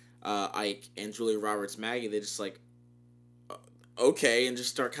Gere, Ike, and Julia Roberts, Maggie, they just like, okay, and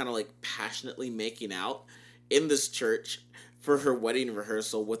just start kind of like passionately making out in this church for her wedding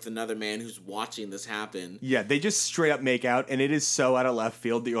rehearsal with another man who's watching this happen. Yeah, they just straight up make out, and it is so out of left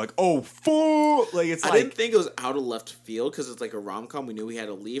field that you're like, oh, fool! Like, it's I didn't think it was out of left field because it's like a rom-com. We knew we had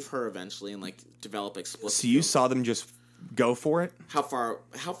to leave her eventually and like develop explicit. So you saw them just go for it? How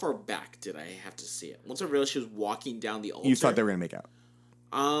far back did I have to see it? Once I realized she was walking down the altar. You thought they were going to make out?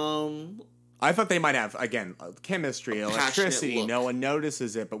 I thought they might have, again, chemistry, electricity. No one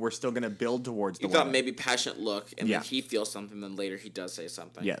notices it, but we're still going to build towards the You thought maybe passionate look, and then he feels something, then later he does say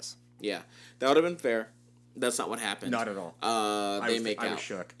something. Yes. Yeah. That would have been fair. That's not what happened. Not at all. They make out. I was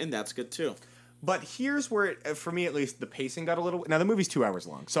shook. And that's good, too. But here's where, for me at least, the pacing got a little... Now, the movie's 2 hours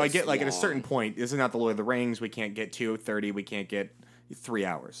long. So I get, like, at a certain point, this is not the Lord of the Rings. We can't get 2:30. We can't get 3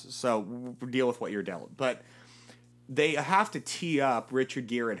 hours. So we'll deal with what you're dealt. But they have to tee up Richard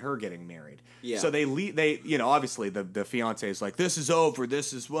Gere and her getting married. Yeah. So they obviously the fiance is like, this is over.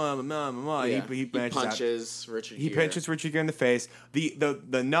 This is Yeah. He punches Richard Gere. He punches Richard Gere in the face.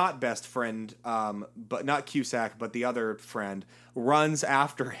 The not best friend, but not Cusack, but the other friend runs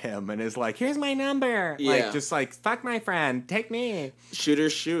after him and is like, here's my number. Yeah. Like, just like, fuck my friend, take me.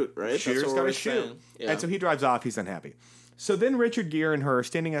 Shooters shoot, right? Shooters gotta shoot. Yeah. And so he drives off. He's unhappy. So then Richard Gere and her are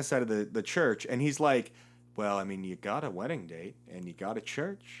standing outside of the church, and he's like, well, I mean, you got a wedding date, and you got a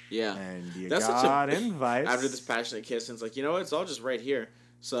church, and you got invites. After this passionate kiss, and it's like, you know what? It's all just right here.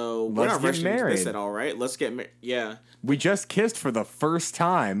 So we're not rushing into this at all, right? Let's get married. Yeah. We just kissed for the first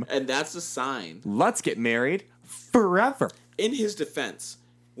time. And that's a sign. Let's get married forever. In his defense,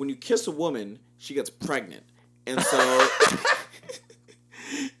 when you kiss a woman, she gets pregnant. And so...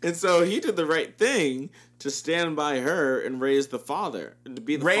 and so he did the right thing to stand by her and raise the father. To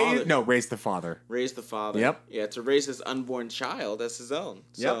be the father. No, raise the father. Raise the father. Yep. Yeah, to raise his unborn child as his own.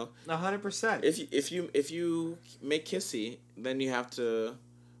 So, yep. 100%. If you make kissy, then you have to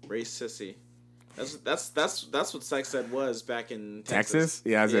raise sissy. That's what sex ed was back in Texas.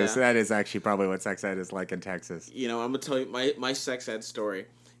 Yeah, that is actually probably what sex ed is like in Texas. You know, I'm gonna tell you my sex ed story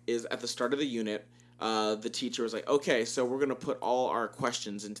is at the start of the unit. The teacher was like, okay, so we're going to put all our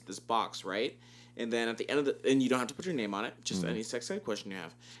questions into this box, right? And then at the end of and you don't have to put your name on it, just any sex ed question you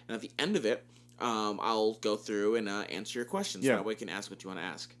have. And at the end of it, I'll go through and answer your questions. So that way you can ask what you want to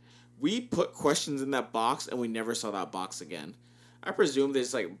ask. We put questions in that box, and we never saw that box again. I presume they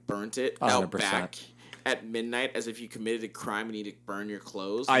just, like, burnt it 100%. out back. at midnight as if you committed a crime and need to burn your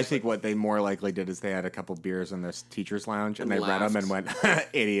clothes. I think what they more likely did is they had a couple beers in their teacher's lounge and they read laughed. them and went,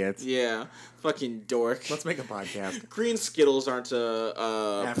 idiots. Yeah, fucking dork. Let's make a podcast. Green Skittles aren't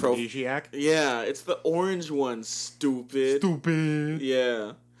a Aphrodisiac? Yeah, it's the orange one. Stupid. Stupid.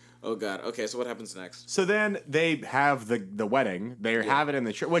 Yeah. Oh god. Okay, so what happens next? So then they have the wedding. They have it in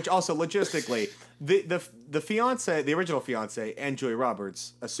the church, which also logistically, the fiance, the original fiance, and Julie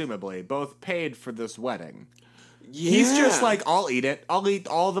Roberts, assumably, both paid for this wedding. Yeah. He's just like, I'll eat it. I'll eat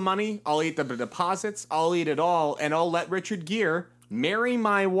all the money. I'll eat the deposits. I'll eat it all, and I'll let Richard Gere marry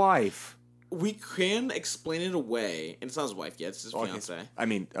my wife. We can explain it away, and it's not his wife yet. It's his fiance. I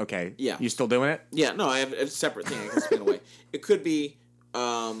mean, okay. Yeah. You still doing it? Yeah. No, I have a separate thing I can explain away. It could be.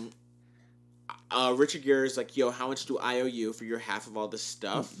 Richard Gere is like, yo, how much do I owe you for your half of all this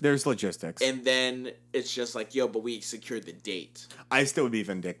stuff? There's logistics. And then it's just like, yo, but we secured the date. I still would be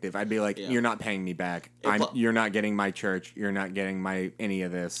vindictive. I'd be like, you're not paying me back. You're not getting my church. You're not getting my any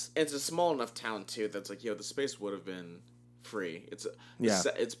of this. It's a small enough town, too, that's like, yo, the space would have been free. It's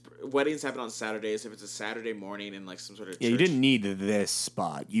weddings happen on Saturdays. If it's a Saturday morning in like some sort of church. Yeah, you didn't need this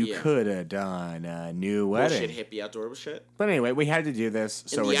spot. You could have done a new wedding. Bullshit hippie outdoor shit. But anyway, we had to do this,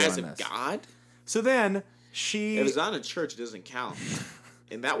 so we're doing this. In the eyes of God? So then If it's not in a church, it doesn't count.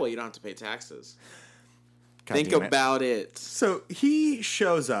 And that way you don't have to pay taxes. Think about it. So he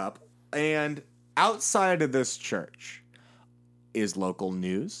shows up, and outside of this church is local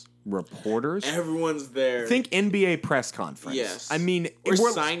news, reporters. Everyone's there. Think NBA press conference. Yes. I mean, or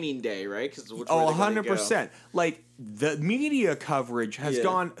signing day, right? 100%. Like, the media coverage has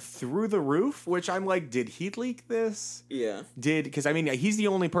gone through the roof, which I'm like, did he leak this? Yeah. Because, I mean, he's the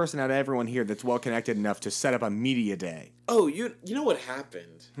only person out of everyone here that's well-connected enough to set up a media day. Oh, you know what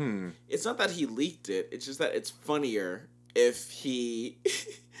happened? It's not that he leaked it. It's just that it's funnier if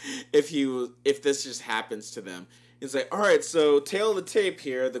this just happens to them. It's like, all right, so tail of the tape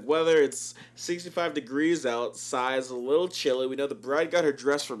here. The weather, it's 65 degrees outside. It's a little chilly. We know the bride got her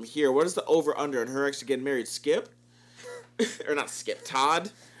dress from here. What is the over-under on her actually getting married? Skip? Or not Skip,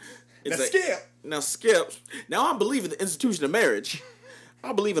 Todd? Now Skip. Now I believe in the institution of marriage.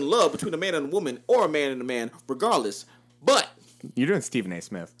 I believe in love between a man and a woman or a man and a man, regardless. But... You're doing Stephen A.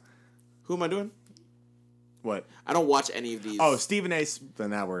 Smith. Who am I doing? What? I don't watch any of these. Oh, Stephen A.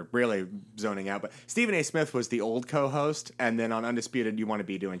 Now we're really zoning out, but Stephen A. Smith was the old co-host, and then on Undisputed, you want to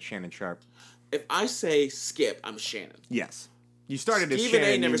be doing Shannon Sharp. If I say Skip, I'm Shannon. Yes. You started as Stephen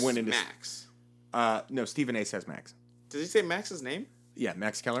Shannon, A. never you went says into... Max. No, Stephen A. says Max. Does he say Max's name? Yeah,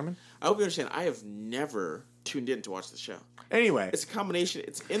 Max Kellerman. I hope you understand, I have never tuned in to watch the show. Anyway. It's a combination.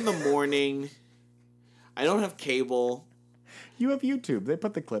 It's in the morning. I don't have cable. You have YouTube. They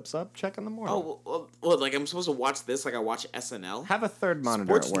put the clips up. Check in the morning. Oh, well, like I'm supposed to watch this like I watch SNL? Have a third monitor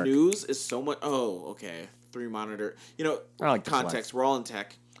Sports at work. news is so much... Oh, okay. 3 monitor. You know, I like context. We're all in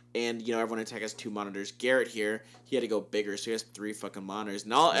tech. And, you know, everyone in tech has 2 monitors. Garrett here, he had to go bigger, so he has 3 fucking monitors.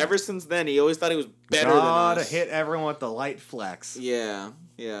 And ever since then, he always thought he was better than us. Gotta hit everyone with the light flex. Yeah.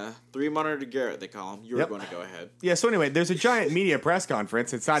 3 monitor Garrett, they call him. You were going to go ahead. Yeah, so anyway, there's a giant media press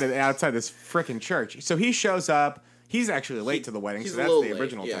conference outside this frickin' church. So he shows up. He's actually late to the wedding, so that's the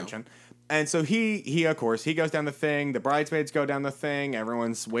original tension. And so he of course, he goes down the thing. The bridesmaids go down the thing.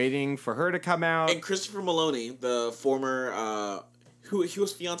 Everyone's waiting for her to come out. And Christopher Maloney, the former... he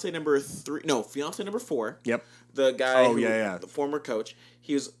was fiance number 3. No, fiance number 4. Yep. The guy the former coach.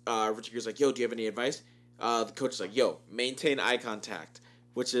 He was Richard Gere's like, yo, do you have any advice? The coach is like, yo, maintain eye contact.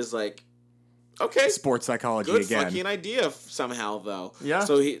 Which is like, okay. Sports psychology good again. fucking idea somehow though. Yeah.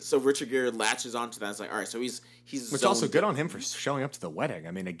 So Richard Gere latches onto that. It's like, all right, so he's Which also good on him for showing up to the wedding.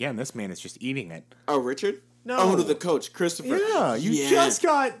 I mean, again, this man is just eating it. Oh, Richard? No. Oh, to the coach, Christopher. Yeah, you just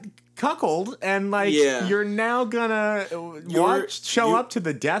got cuckolded, and like you're now gonna show up to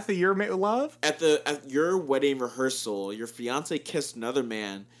the death of your love at your wedding rehearsal. Your fiance kissed another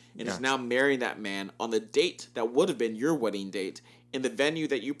man and is now marrying that man on the date that would have been your wedding date in the venue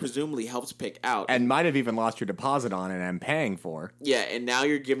that you presumably helped pick out, and might have even lost your deposit on and am paying for. Yeah, and now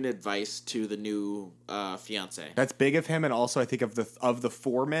you're giving advice to the new fiance. That's big of him, and also I think of the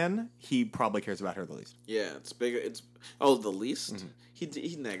 4 men, he probably cares about her the least. Yeah, it's big. The least. Mm-hmm.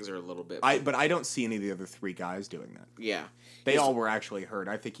 He nags her a little bit. But I don't see any of the other 3 guys doing that. Yeah, they all were actually hurt.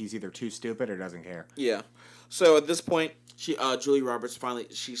 I think he's either too stupid or doesn't care. Yeah. So at this point, Julie Roberts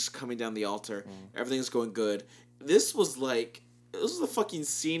she's coming down the altar. Everything's going good. This was the fucking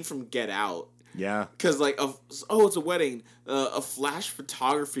scene from Get Out. Yeah. Because, it's a wedding. A flash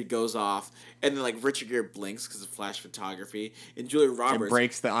photography goes off, And then, like, Richard Gere blinks because of flash photography. And Julia Roberts... It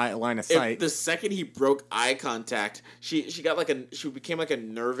breaks the line of sight. The second he broke eye contact, she got, like, she became, like, a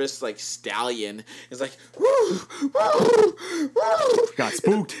nervous, like, stallion. It's like... Woo, woo, woo. Got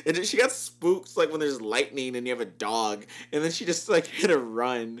spooked. And she got spooked, like, when there's lightning and you have a dog. And then she just, like, hit a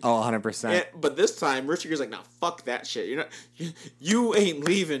run. Oh, 100%. But this time, Richard Gere's like, nah, fuck that shit. You're not... You ain't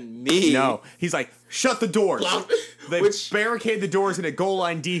leaving me. No. He's like, shut the doors. They barricade the doors in a goal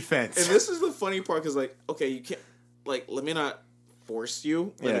line defense. And this is the funny part, because, like, okay, you can't, like, let me not force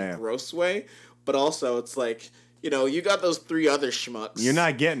you in a gross way, but also it's like, you know, you got those 3 other schmucks. You're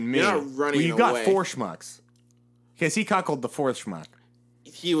not getting me. You're not running away. You got 4 schmucks. Because he cuckolded the 4th schmuck.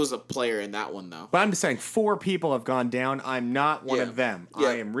 He was a player in that one, though. But I'm just saying, 4 people have gone down. I'm not one of them. Yeah.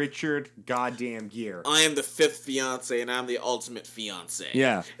 I am Richard goddamn Gere. I am the 5th fiance, and I'm the ultimate fiance.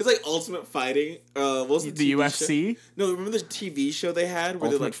 Yeah. It's like Ultimate Fighting. What was the UFC? Show? No, remember the TV show they had? Where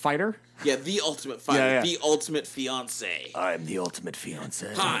Ultimate like, Fighter? Yeah, the Ultimate Fighter. Yeah. The Ultimate Fiance. I'm the ultimate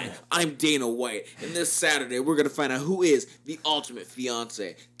fiance. Hi, I'm Dana White, and this Saturday we're going to find out who is the Ultimate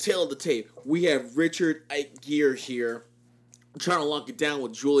Fiance. Tail of the tape, we have Richard Gere here. I'm trying to lock it down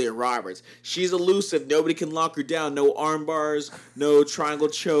with Julia Roberts. She's elusive. Nobody can lock her down. No arm bars, no triangle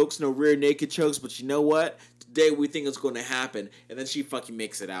chokes, no rear naked chokes. But you know what? Today we think it's going to happen. And then she fucking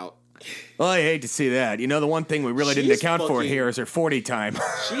makes it out. Well, I hate to see that. You know, the one thing we really didn't account for here is her 40 time.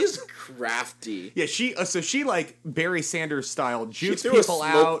 She's crafty. Yeah, she like Barry Sanders style jukes people out. She threw a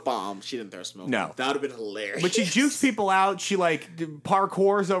out. smoke bomb. She didn't throw a smoke bomb. That would have been hilarious. But she jukes people out. She like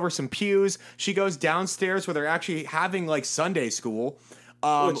parkours over some pews. She goes downstairs where they're actually having like Sunday school.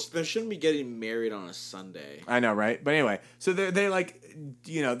 Which they shouldn't be getting married on a Sunday. I know, right? But anyway, so they like,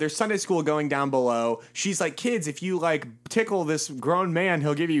 you know, there's Sunday school going down below. She's like, kids, if you like tickle this grown man,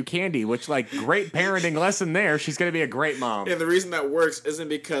 he'll give you candy. Which, like, great parenting lesson there. She's gonna be a great mom. And the reason that works isn't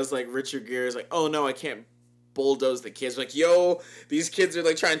because like Richard Gere is like, oh no, I can't bulldoze the kids. Like, yo, these kids are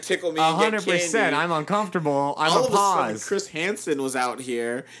like trying to tickle me. 100%. I'm uncomfortable. I'm all a of pause. a sudden, Chris Hansen was out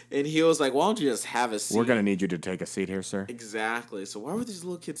here, and he was like, "Why don't you just have a seat?" We're gonna need you to take a seat here, sir. Exactly. So why were these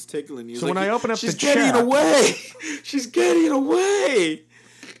little kids tickling you? So when I open up she's the chat, getting away. She's getting away.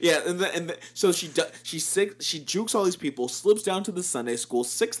 Yeah, so she jukes all these people, slips down to the Sunday school,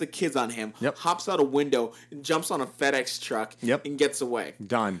 sicks the kids on him, hops out a window, and jumps on a FedEx truck, and gets away.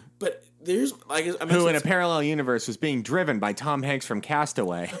 Done. But there's who in a parallel universe was being driven by Tom Hanks from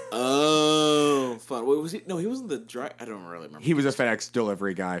Castaway. Oh, fun. Wait, was he? No, he wasn't the driver. I don't really remember. He was a FedEx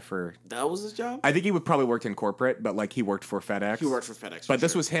delivery guy for. That was his job? I think he would probably worked in corporate, but like he worked for FedEx. He worked for FedEx. But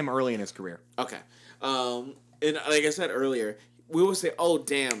this was him early in his career. Okay. And like I said earlier, we always say, "Oh,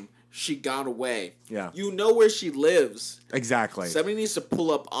 damn, she got away." Yeah. You know where she lives. Exactly. Somebody needs to pull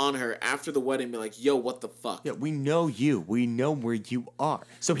up on her after the wedding and be like, "Yo, what the fuck?" Yeah, we know you. We know where you are.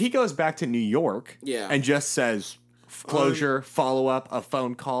 So he goes back to New York. Yeah. And just says, closure, follow up, a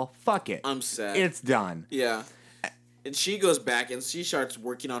phone call. Fuck it. I'm sad. It's done. Yeah. And she goes back and she starts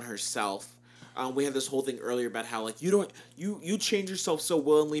working on herself. We had this whole thing earlier about how like you change yourself so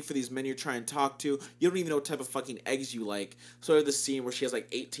willingly for these men you're trying to talk to. You don't even know what type of fucking eggs you like. So I have this scene where she has like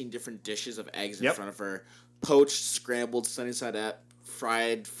 18 different dishes of eggs in front of her: poached, scrambled, sunny side up,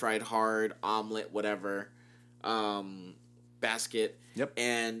 fried hard, omelet, whatever, basket. Yep.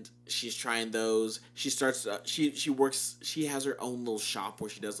 And she's trying those. She starts. She works. She has her own little shop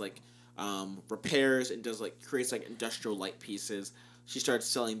where she does like repairs and does like creates like industrial light pieces. She starts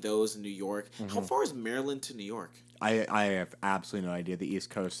selling those in New York. Mm-hmm. How far is Maryland to New York? I have absolutely no idea. The East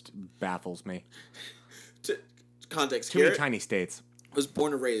Coast baffles me. Context. Too many tiny states. Was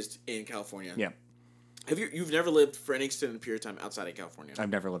born and raised in California. Yeah. You've never lived for any extended period of time outside of California?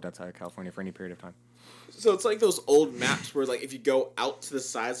 I've never lived outside of California for any period of time. So it's like those old maps where like if you go out to the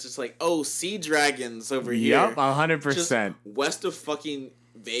sides, it's just like, oh, sea dragons over here. Yep, 100%. West of fucking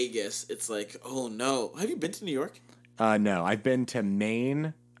Vegas, it's like, oh no. Have you been to New York? No, I've been to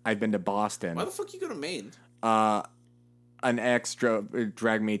Maine. I've been to Boston. Why the fuck you go to Maine? An ex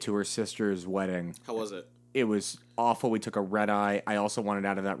dragged me to her sister's wedding. How was it? It was awful. We took a red eye. I also wanted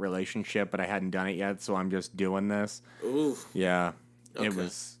out of that relationship, but I hadn't done it yet, so I'm just doing this. Ooh. Yeah. Okay. It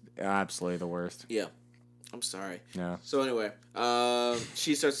was absolutely the worst. Yeah. I'm sorry. Yeah. So anyway,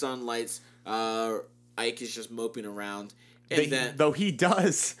 she starts on lights. Ike is just moping around. Though he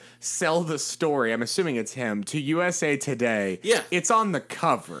does sell the story, I'm assuming it's him, to USA Today. Yeah. It's on the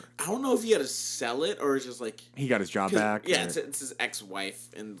cover. I don't know if he had to sell it or just like... He got his job back. Yeah, it's his ex-wife.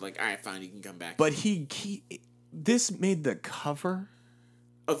 And like, all right, fine, you can come back. But this made the cover?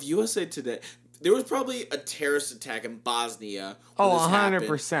 Of USA Today. there was probably a terrorist attack in Bosnia. When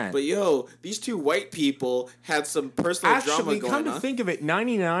 100%. But these two white people had some personal drama going on. Actually, come to think of it,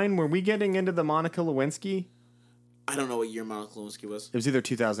 99, were we getting into the Monica Lewinsky? I don't know what year Monica Lewinsky was. It was either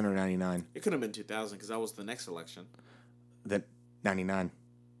 2000 or 99. It could have been 2000 because that was the next election. 99.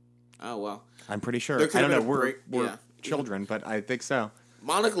 Oh, well. I'm pretty sure. I don't know. We're children, but I think so.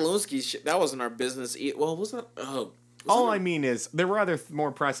 Monica Lewinsky, that wasn't our business. Well, was that? All I mean is, there were other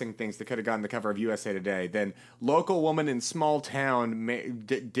more pressing things that could have gotten the cover of USA Today than local woman in small town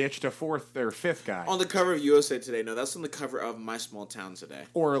ditched a fourth or fifth guy. On the cover of USA Today. No, that's on the cover of My Small Town Today.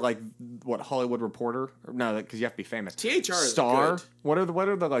 Or like, what, Hollywood Reporter? No, because you have to be famous. THR is Star? good. What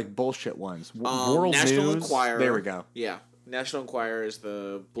are the like bullshit ones? World National News? Enquirer. There we go. Yeah. National Enquirer is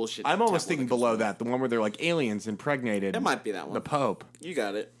the bullshit. I'm almost thinking below that. The one where they're like aliens impregnated. It might be that one. The Pope. You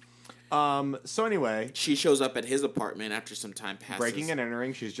got it. So anyway, she shows up at his apartment after some time passes. Breaking and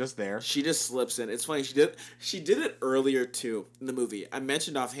entering, she's just there. She just slips in. It's funny. She did it earlier too in the movie. I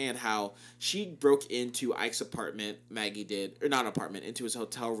mentioned offhand how she broke into Ike's apartment. Maggie did, or not apartment, into his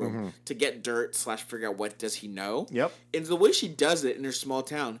hotel room to get dirt / figure out what does he know. Yep. And the way she does it in her small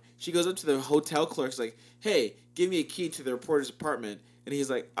town, she goes up to the hotel clerks like, "Hey, give me a key to the reporter's apartment," and he's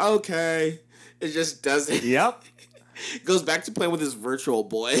like, "Okay." It just does it. Yep. Goes back to playing with his virtual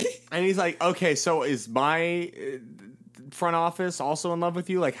boy. And he's like, okay, so is my front office also in love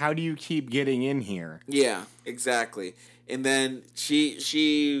with you? Like, how do you keep getting in here? Yeah, exactly. And then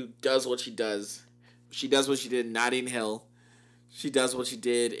she does what she does. She does what she did in Notting Hill. She does what she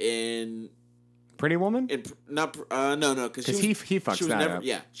did in Pretty Woman? No, because he fucks that up.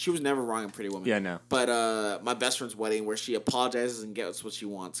 Yeah, she was never wrong in Pretty Woman. Yeah, no. But My Best Friend's Wedding, where she apologizes and gets what she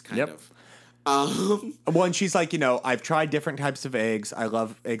wants, kind of. Well, and she's like, I've tried different types of eggs. I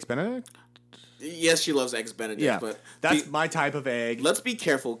love eggs Benedict. Yes, she loves eggs Benedict. Yeah, but that's my type of egg. Let's be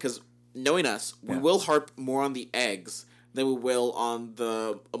careful because knowing us, we will harp more on the eggs than we will on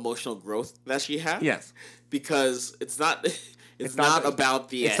the emotional growth that she had. Yes, because it's not about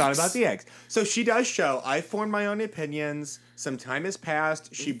the eggs. It's not about the eggs. So she does show. I formed my own opinions. Some time has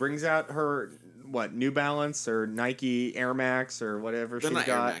passed. She brings out her New Balance or Nike Air Max or whatever They're she's not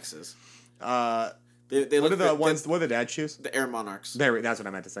got. Air Maxes. What are the ones? What are the dad shoes? The Air Monarchs. That's what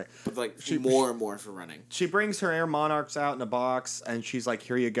I meant to say. But more and more for running. She brings her Air Monarchs out in a box, and she's like,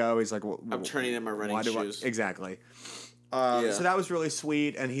 "Here you go." He's like, "I'm turning in my running shoes." Exactly. So that was really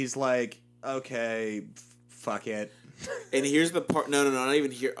sweet, and he's like, "Okay, fuck it." And here's the part. No, not even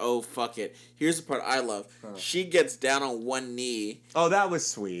here. Oh, fuck it. Here's the part I love. She gets down on one knee. Oh, that was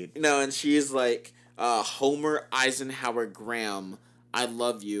sweet. And she's like, Homer Eisenhower Graham, I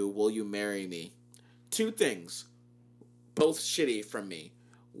love you. Will you marry me? Two things. Both shitty from me.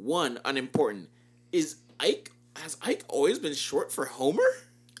 One, unimportant. Has Ike always been short for Homer?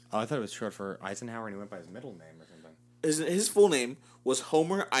 Oh, I thought it was short for Eisenhower and he went by his middle name or something. His full name was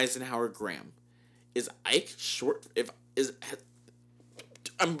Homer Eisenhower Graham. Is Ike short?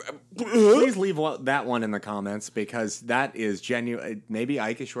 Please leave that one in the comments because that is genuine. Maybe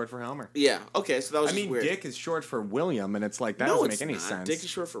Ike is short for Homer. Yeah. Okay. So that was. Weird. Dick is short for William, and it's like that doesn't make any sense. Dick is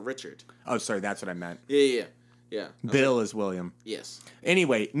short for Richard. Oh, sorry, that's what I meant. Yeah. Bill is William. Yes.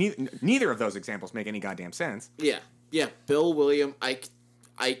 Anyway, neither of those examples make any goddamn sense. Yeah. Bill, William, Ike,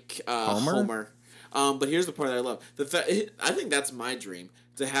 Homer. But here's the part that I love. I think that's my dream,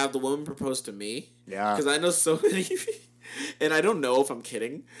 to have the woman propose to me. Yeah. Because I know so many, and I don't know if I'm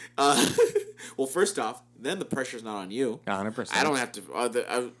kidding. Well, first off, then the pressure's not on you. 100%. I don't have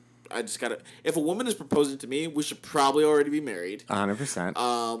to. I just gotta. If a woman is proposing to me, we should probably already be married.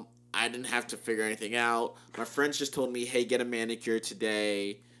 100%. I didn't have to figure anything out. My friends just told me, "Hey, get a manicure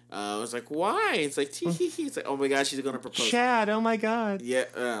today." I was like, "Why?" It's like, tee hee hee. It's like, "Oh my gosh, she's gonna propose." Chad, oh my god. Yeah,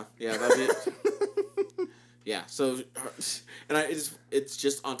 that'd be it. Yeah. So, it's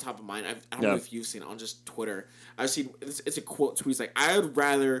just on top of mine. I don't know if you've seen it on just Twitter. I've seen it's a quote tweet. It's like, "I would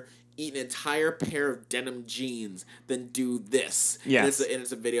rather eat an entire pair of denim jeans than do this." Yes. And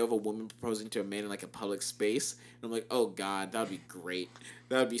it's a video of a woman proposing to a man in like a public space. And I'm like, oh god, that would be great.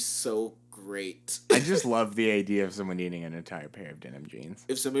 That would be so great. I just love the idea of someone eating an entire pair of denim jeans.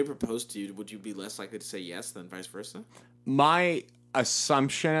 If somebody proposed to you, would you be less likely to say yes than vice versa? My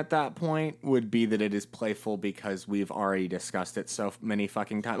assumption at that point would be that it is playful because we've already discussed it so many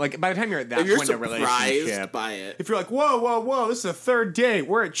fucking times. Like, by the time you're at that point in a relationship, by it. If you're like, whoa, this is a third date.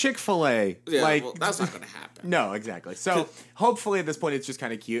 We're at Chick-fil-A. Yeah, like, well, that's not going to happen. No, exactly. So hopefully at this point it's just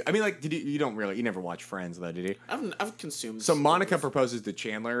kind of cute. I mean, like, you never watch Friends though, did you? I've consumed. So Monica proposes to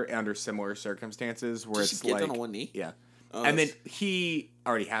Chandler under similar circumstances where Did she get down on one knee? Yeah. Oh, and then he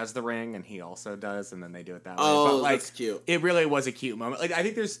already has the ring, and he also does, and then they do it that way. Oh, but, like, that's cute. It really was a cute moment. Like, I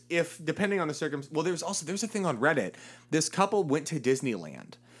think depending on the circumstance. Well, there's a thing on Reddit. This couple went to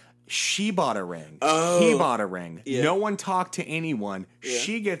Disneyland. She bought a ring. Oh. He bought a ring. Yeah. No one talked to anyone. Yeah.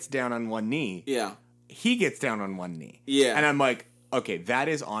 She gets down on one knee. Yeah. He gets down on one knee. Yeah. And I'm like, okay, that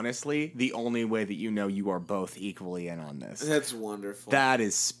is honestly the only way that you know you are both equally in on this. That's wonderful. That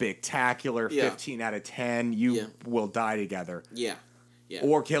is spectacular. Yeah. 15 out of 10. You will die together. Yeah. Yeah.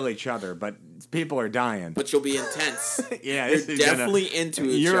 Or kill each other, but people are dying. But you'll be intense. Yeah, you're definitely into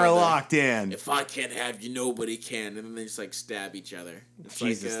each other. You're locked in. If I can't have you, nobody can. And then they just like stab each other. It's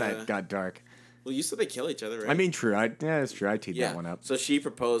Jesus, like, that got dark. Well, you said they kill each other, right? I mean, true. It's true. I teed that one up. So she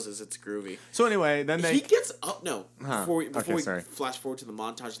proposes. It's groovy. So anyway, then He gets up. No, Huh. before we Sorry. flash forward to the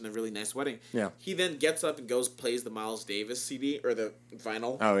montage and the really nice wedding. Yeah. He then gets up and goes plays the Miles Davis CD or the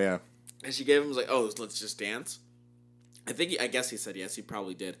vinyl. Oh yeah. And she gave him was like, "Oh, let's just dance." I guess he said yes. He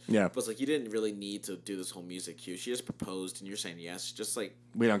probably did. Yeah. But it's like you didn't really need to do this whole music cue. She just proposed, and you're saying yes. Just like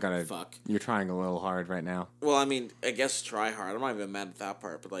We don't gotta. fuck. You're trying a little hard right now. Well, I mean, I guess try hard. I'm not even mad at that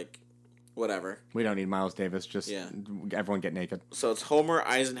part, but like, whatever. We don't need Miles Davis. Just everyone get naked. So it's Homer,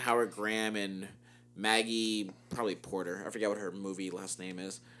 Eisenhower, Graham, and Maggie, probably Porter. I forget what her movie last name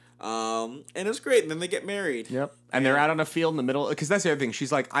is. And it's great. And then they get married. Yep. And they're out on a field in the middle. Because that's the other thing.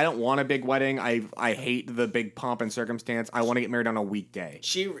 She's like, I don't want a big wedding. I hate the big pomp and circumstance. I want to get married on a weekday.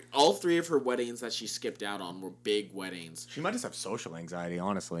 All three of her weddings that she skipped out on were big weddings. She might just have social anxiety,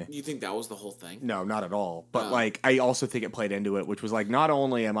 honestly. You think that was the whole thing? No, not at all. But like, I also think it played into it, which was like, not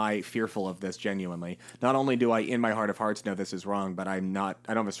only am I fearful of this genuinely, not only do I, in my heart of hearts, know this is wrong, but I don't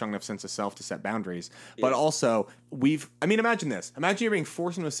have a strong enough sense of self to set boundaries. Yeah. But also, imagine this. Imagine you're being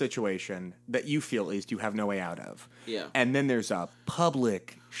forced into a situation that you feel at least you have no way out of. Yeah. And then there's a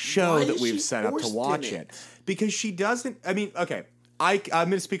public show that we've set up to watch it. Because she doesn't, I mean, okay. I'm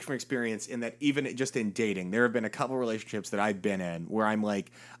going to speak from experience in that even just in dating, there have been a couple relationships that I've been in where I'm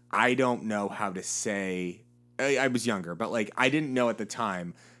like, I don't know how to say, I was younger, but like, I didn't know at the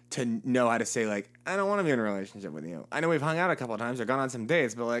time to know how to say like, I don't want to be in a relationship with you. I know we've hung out a couple of times or gone on some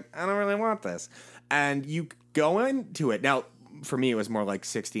dates, but like, I don't really want this. And you go into it. Now, for me, it was more like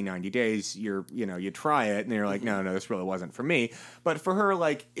 60, 90 days. You try it and you're like, no, this really wasn't for me. But for her,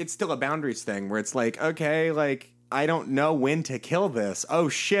 like, it's still a boundaries thing where it's like, okay, like, I don't know when to kill this. Oh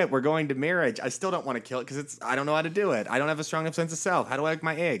shit, we're going to marriage. I still don't want to kill it because I don't know how to do it. I don't have a strong enough sense of self. How do I like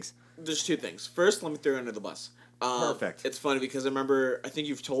my eggs? There's two things. First, let me throw you under the bus. Perfect. It's funny because I think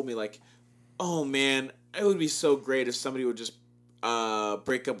you've told me like, oh man, it would be so great if somebody would just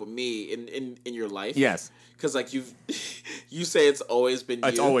break up with me in your life. Yes. Because like you say it's always been you.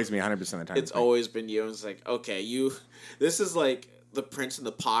 It's always me 100% of the time. It's always been you. And it's like, okay, this is like the Prince and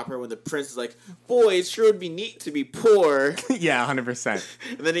the Pauper when the Prince is like, boy, it sure would be neat to be poor. Yeah, 100%.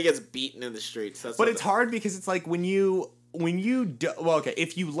 And then he gets beaten in the streets. But it's hard because it's like when you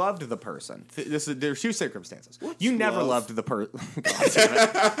if you loved the person, there's two circumstances. You never loved the person.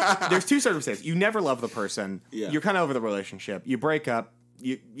 There's two circumstances. You never love the person. Yeah. You're kind of over the relationship. You break up.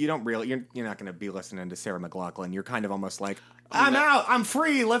 You don't really. You're not going to be listening to Sarah McLachlan. You're kind of almost like, I'm out. I'm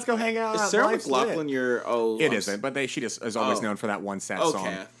free. Let's go hang out. Is Sarah McLachlan your It isn't, but she just is always known for that one sad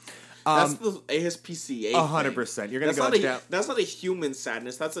song. That's the ASPCA 100%. You're going to go down. That's not a human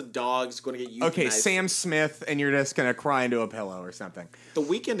sadness. That's a dog's going to get euthanized. Okay, Sam Smith, and you're just going to cry into a pillow or something. The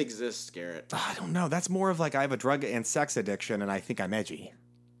Weeknd exists, Garrett. I don't know. That's more of like I have a drug and sex addiction, and I think I'm edgy.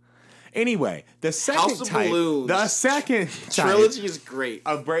 Anyway, the second trilogy is great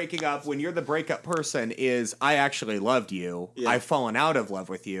of breaking up when you're the breakup person is I actually loved you. Yeah. I've fallen out of love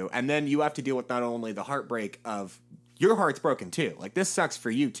with you. And then you have to deal with not only the heartbreak of your heart's broken too. Like this sucks for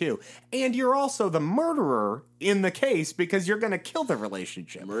you too. And you're also the murderer in the case because you're going to kill the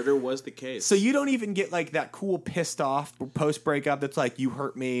relationship. Murder was the case. So you don't even get like that cool pissed off post breakup that's like you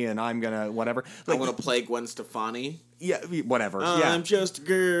hurt me and I'm going to whatever. Like, I want to play Gwen Stefani. Yeah, whatever. I'm just a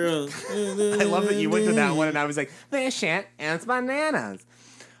girl. I love that you went to that one and I was like, this shit and it's bananas.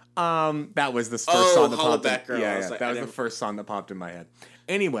 That was the first song that popped in. Yeah, that was the first song that popped in my head.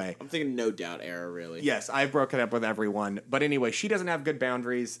 Anyway. I'm thinking No Doubt era, really. Yes, I've broken up with everyone. But anyway, she doesn't have good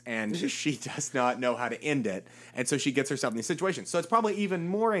boundaries, and she does not know how to end it. And so she gets herself in these situations. So it's probably even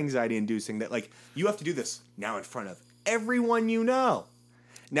more anxiety-inducing that, like, you have to do this now in front of everyone you know.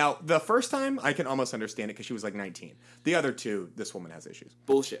 Now, the first time, I can almost understand it because she was, like, 19. The other two, this woman has issues.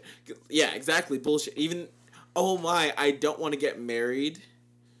 Bullshit. Yeah, exactly, bullshit. Even, oh my, I don't want to get married.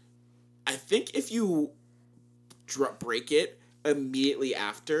 I think if you break it immediately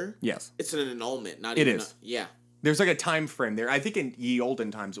after, yes, it's an annulment. Not it even is. Yeah. There's like a time frame there. I think in ye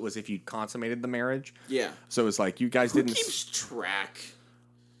olden times it was if you consummated the marriage. Yeah. So it was like you guys Who didn't. keeps track?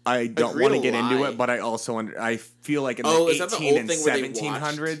 I don't Agree want to to get into lie. it, but I also I feel like in Oh, the is that the 18 old and thing where they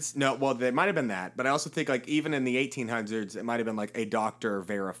 1700s. No, well, there might have been that, but I also think like even in the 1800s, it might have been like a doctor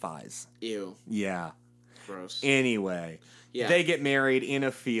verifies. Ew. Yeah. Gross. Anyway, Yeah. they get married in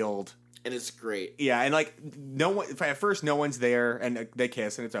a field. And it's great. Yeah, and like no one at first, no one's there, and they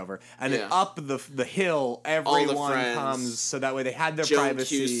kiss, and it's over. And then up the hill, everyone friends. comes, so that way they had their Joan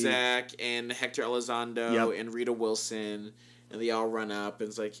privacy. Cusack and Hector Elizondo and Rita Wilson, and they all run up, and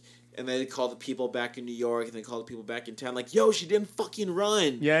it's like, and they call the people back in New York, and they call the people back in town, like, yo, she didn't fucking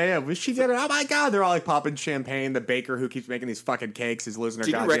run. Yeah, well, she did it. Oh my god, they're all like popping champagne. The baker who keeps making these fucking cakes is losing her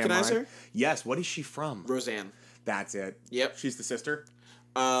Did you goddamn recognize mind. her? Yes. What is she from? Roseanne. That's it. Yep. She's the sister.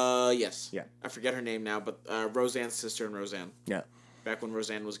 Yes. Yeah. I forget her name now, but Roseanne's sister in Roseanne. Yeah. Back when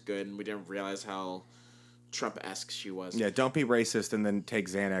Roseanne was good, and we didn't realize how Trump-esque she was. Yeah. Don't be racist and then take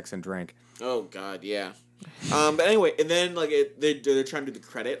Xanax and drink. Oh God, yeah. But anyway, and then like they're trying to do the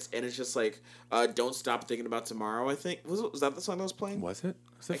credits, and it's just like, "Don't Stop Thinking About Tomorrow." I think was that the song that was playing? Was it?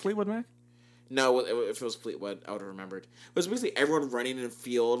 Was it Fleetwood Mac? No, if it was Fleetwood, I would have remembered. It was basically everyone running in a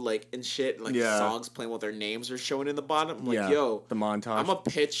field, like, and shit, and, like, songs playing while their names are showing in the bottom. I'm like, yo, the montage. I'm going to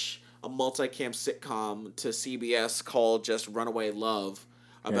pitch a multicam sitcom to CBS called just Runaway Love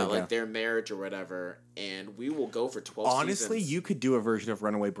about, like, their marriage or whatever, and we will go for 12 Honestly, seasons. you could do a version of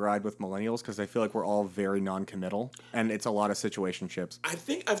Runaway Bride with millennials because I feel like we're all very non-committal, and it's a lot of situationships. I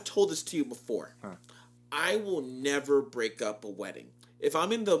think I've told this to you before. Huh. I will never break up a wedding. If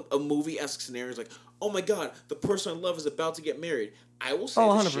I'm in a movie-esque scenario, it's like, oh my god, the person I love is about to get married, I will say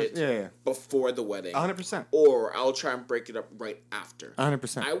the shit before the wedding. 100%. Or I'll try and break it up right after.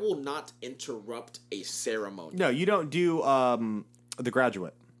 100%. I will not interrupt a ceremony. No, you don't do The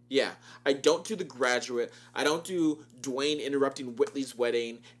Graduate. Yeah, I don't do The Graduate. I don't do Dwayne interrupting Whitley's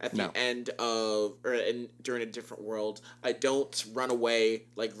wedding at the end of, during a different world. I don't run away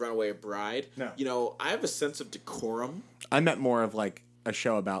like Runaway Bride. No. You know, I have a sense of decorum. I meant more of like a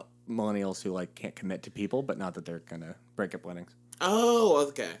show about millennials who like can't commit to people, but not that they're gonna break up weddings. Oh,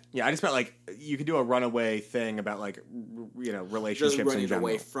 okay. Yeah, I just meant like you could do a runaway thing about like relationships just running in general.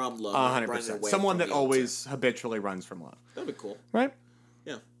 away from love. 100%. Someone that always habitually runs from love. That'd be cool, right?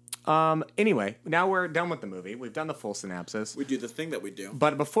 Yeah. Anyway, now we're done with the movie. We've done the full synopsis. We do the thing that we do.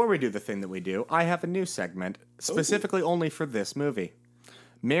 But before we do the thing that we do, I have a new segment specifically only for this movie.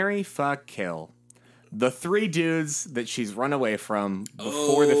 Marry, fuck, kill. The three dudes that she's run away from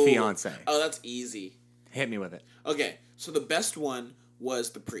before the fiance. Oh, that's easy. Hit me with it. Okay, so the best one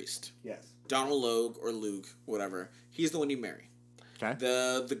was the priest. Yes. Donald Logue or Luke, whatever. He's the one you marry. Okay.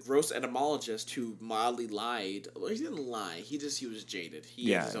 The gross etymologist who mildly lied. Well, he didn't lie. He was jaded.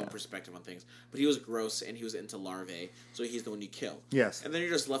 He had his own perspective on things. But he was gross and he was into larvae, so he's the one you kill. Yes. And then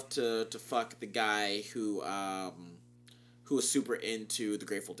you're just left to fuck the guy who was super into the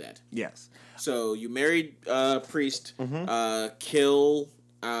Grateful Dead. Yes. So you married priest, kill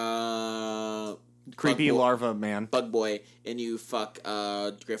creepy larva man, bug boy, and you fuck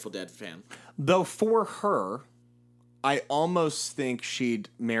Grateful Dead fan. Though for her, I almost think she'd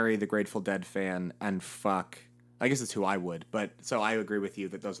marry the Grateful Dead fan and fuck. I guess it's who I would, but so I agree with you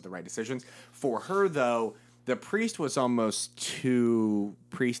that those are the right decisions. For her though, the priest was almost too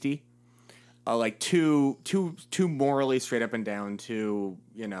priesty. Like too morally straight up and down, too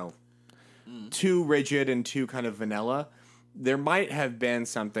rigid and too kind of vanilla. There might have been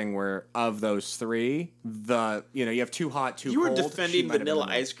something where of those three, you have too hot, too cold. You were defending Vanilla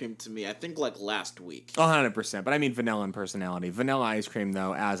Ice Cream to me, I think, like last week. 100%, but I mean vanilla in personality. Vanilla ice cream,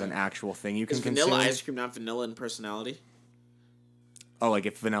 though, as an actual thing you can consume. Is vanilla ice cream not vanilla in personality? Oh, like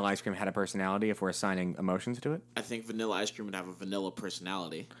if vanilla ice cream had a personality, if we're assigning emotions to it? I think vanilla ice cream would have a vanilla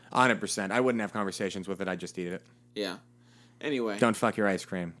personality. 100%. I wouldn't have conversations with it, I'd just eat it. Yeah. Anyway. Don't fuck your ice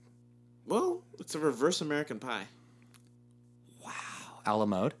cream. Well, it's a reverse American pie. Wow. A la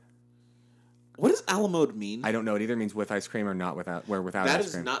mode? What does a la mode mean? I don't know. It either means with ice cream or not without ice cream. That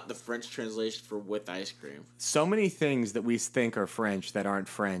is not the French translation for with ice cream. So many things that we think are French that aren't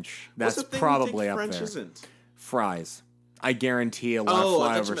French. That's What's the thing probably you think up French there. Isn't? Fries. I guarantee a lot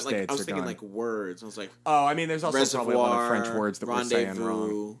of flyover states are gone. I was thinking like words. I was like, oh, I mean, there's also probably a lot of French words that we're saying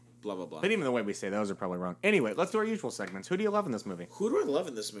wrong. Blah, blah, blah. But even the way we say those are probably wrong. Anyway, let's do our usual segments. Who do you love in this movie? Who do I love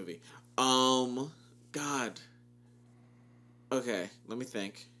in this movie? God. Okay, let me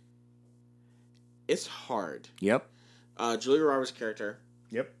think. It's hard. Yep. Julia Roberts' character.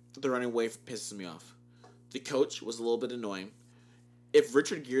 Yep. The running away pisses me off. The coach was a little bit annoying. If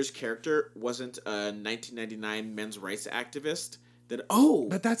Richard Gere's character wasn't a 1999 men's rights activist, then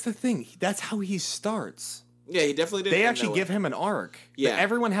But that's the thing. That's how he starts. Yeah, he definitely did. They actually give him an arc. Yeah.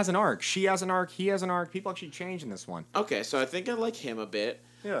 Everyone has an arc. She has an arc. He has an arc. People actually change in this one. Okay, so I think I like him a bit.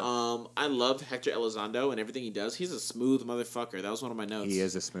 Yeah. I loved Hector Elizondo and everything he does. He's a smooth motherfucker. That was one of my notes. He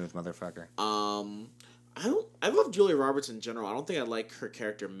is a smooth motherfucker. I love Julia Roberts in general. I don't think I like her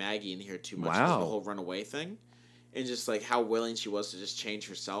character Maggie in here too much. Wow. The whole Runaway thing. And just like how willing she was to just change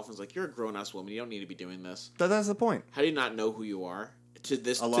herself. It's like, you're a grown ass woman. You don't need to be doing this. That's the point. How do you not know who you are?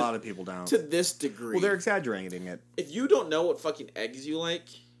 A lot of people don't. To this degree. Well, they're exaggerating it. If you don't know what fucking eggs you like,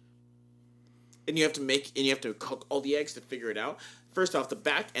 and you have to cook all the eggs to figure it out. First off, the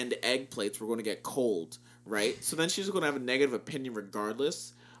back end egg plates were going to get cold, right? So then she's going to have a negative opinion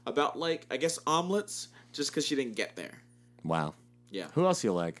regardless about, like, I guess omelets, just because she didn't get there. Wow. Yeah. Who else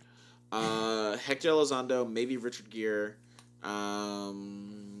you like? Hector Elizondo, maybe Richard Gere.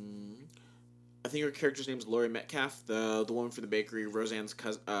 I think her character's name is Laurie Metcalf, the woman from the bakery, Roseanne's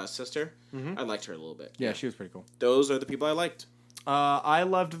sister. Mm-hmm. I liked her a little bit. Yeah, she was pretty cool. Those are the people I liked. I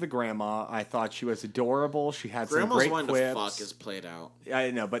loved the grandma. I thought she was adorable. She had some great quips. Grandma's one to fuck is played out. I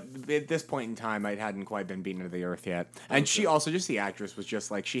know, but at this point in time, I hadn't quite been beaten to the earth yet. And she also, just the actress was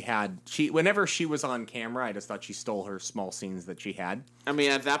just like, whenever she was on camera, I just thought she stole her small scenes that she had. I mean,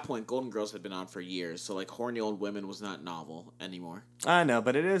 at that point, Golden Girls had been on for years, so like horny old women was not novel anymore. I know,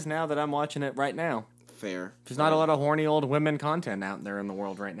 but it is now that I'm watching it right now. Fair. There's not a lot of horny old women content out there in the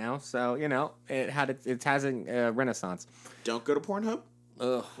world right now, so it has a renaissance. Don't go to Pornhub.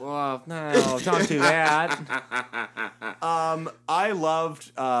 Ugh, well, no, don't do that. I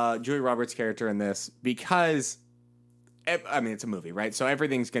loved Julia Roberts' character in this because, I mean, it's a movie, right? So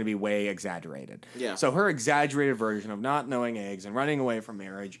everything's going to be way exaggerated. Yeah. So her exaggerated version of not knowing eggs and running away from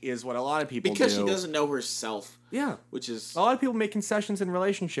marriage is what a lot of people do. Because she doesn't know herself. Yeah. Which is... A lot of people make concessions in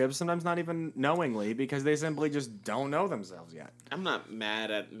relationships, sometimes not even knowingly, because they simply just don't know themselves yet. I'm not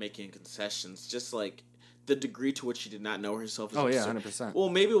mad at making concessions, just like... The degree to which she did not know herself. Oh, yeah, 100%. Well,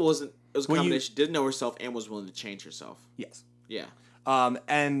 maybe it was a combination. She didn't know herself and was willing to change herself. Yes. Yeah.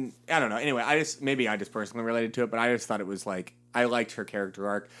 And I don't know. Anyway, I just personally related to it, but I just thought it was like, I liked her character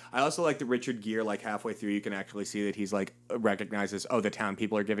arc. I also like the Richard Gere, like halfway through, you can actually see that he's like, recognizes, the town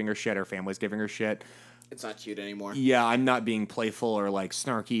people are giving her shit, her family's giving her shit. It's not cute anymore. Yeah, I'm not being playful or like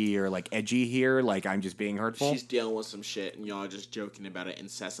snarky or like edgy here. Like I'm just being hurtful. She's dealing with some shit, and y'all are just joking about it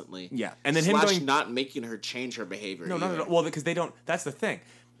incessantly. Yeah, and then not making her change her behavior. No, not at all. Well, because they don't. That's the thing.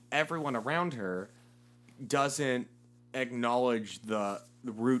 Everyone around her doesn't acknowledge the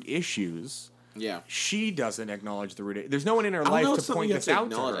root issues. Yeah, she doesn't acknowledge the root. There's no one in her life to point this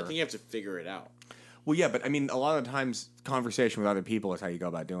out to her. I think you have to figure it out. Well, yeah, but I mean, a lot of the times, conversation with other people is how you go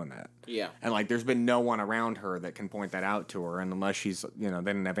about doing that. Yeah. And, like, there's been no one around her that can point that out to her, and unless she's, they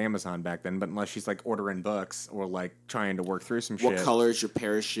didn't have Amazon back then, but unless she's, like, ordering books or, like, trying to work through some shit. What color is your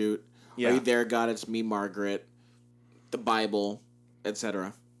parachute? Yeah. Are you there, God? It's me, Margaret. The Bible,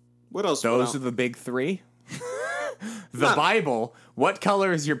 etc. What else? Those are the big three? Bible. What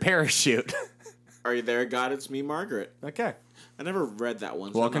color is your parachute? Are you there, God? It's me, Margaret. Okay. I never read that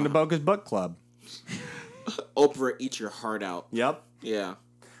one. Welcome to Boca's Book Club. Oprah, eat your heart out. Yep. Yeah.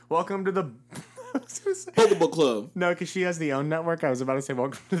 Welcome to the... Boca Book Club. No, because she has the OWN network. I was about to say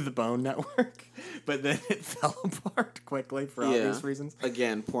welcome to the Bone network. But then it fell apart quickly for obvious reasons.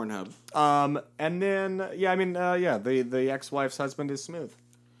 Again, Pornhub. And then, the ex-wife's husband is smooth.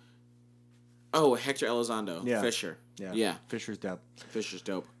 Oh, Hector Elizondo. Yeah. Fisher. Yeah. Fisher's dope. Fisher's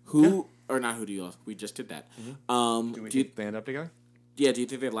dope. Who... Or not who do you love? We just did that. Mm-hmm. Do they end up together? Yeah, do you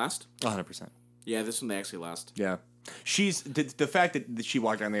think they last? 100%. Yeah, this one they actually last. Yeah. She's the fact that she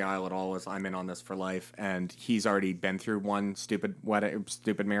walked down the aisle at all was I'm in on this for life, and he's already been through one stupid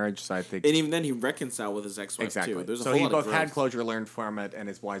marriage, so I think. And even then, he reconciled with his ex-wife too. There's so he both had closure, learned from it, and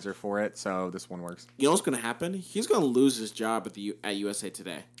is wiser for it. So this one works. You know what's going to happen? He's going to lose his job at USA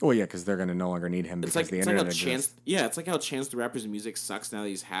Today. Well, yeah, because they're going to no longer need him because the internet exists. It's like how Chance the Rapper's music sucks now that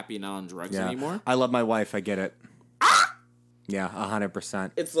he's happy and not on drugs anymore. I love my wife. I get it. Yeah,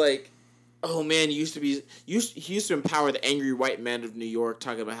 100%. It's like. Oh man, he used to empower the angry white man of New York,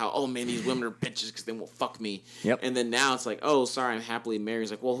 talking about how, oh man, these women are bitches because they won't fuck me. Yep. And then now it's like, oh, sorry, I'm happily married. He's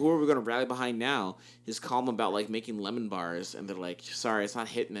like, well, who are we going to rally behind now? His column about like making lemon bars, and they're like, sorry, it's not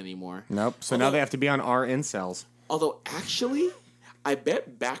hitting anymore. Nope. So now they have to be on our incels. Although actually, I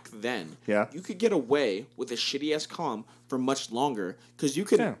bet back then, you could get away with a shitty ass column for much longer because you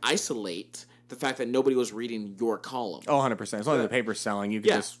could isolate the fact that nobody was reading your column. Oh, 100%. As long as the paper's selling, you can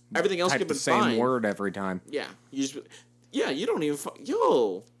just everything else type the same word every time. Yeah. You don't even...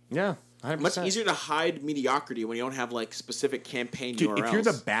 Yo. Yeah. Much easier to hide mediocrity when you don't have like specific campaign Dude, URLs. if you're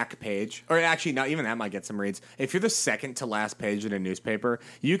the back page, or actually not even that might get some reads. If you're the second to last page in a newspaper,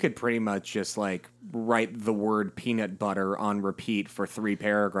 you could pretty much just like write the word peanut butter on repeat for 3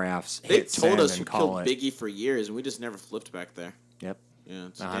 paragraphs. They told us who killed it. Biggie for years, and we just never flipped back there. Yep. Yeah,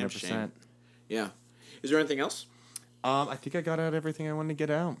 it's a damn 100%. shame. Yeah. Is there anything else? I think I got out everything I wanted to get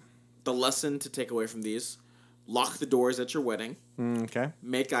out. The lesson to take away from these: lock the doors at your wedding. Okay.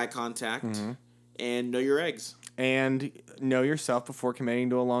 Make eye contact. And know your eggs. And know yourself before committing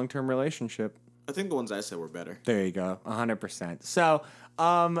to a long-term relationship. I think the ones I said were better. There you go. 100%. So,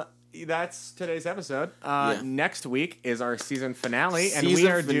 that's today's episode. Next week is our season finale, and we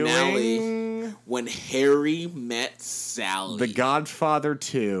are doing When Harry Met Sally, The Godfather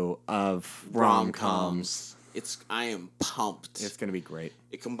 2 of rom-coms. I am pumped. It's gonna be great.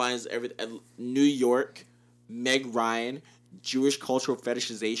 It combines New York, Meg Ryan, Jewish cultural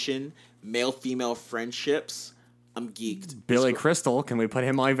fetishization, male-female friendships. I'm geeked. Billy Crystal, can we put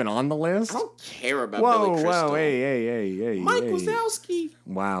him even on the list? I don't care about Billy Crystal. Whoa, hey. Mike Wazowski.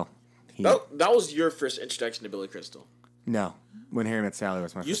 Wow. That was your first introduction to Billy Crystal. No. When Harry Met Sally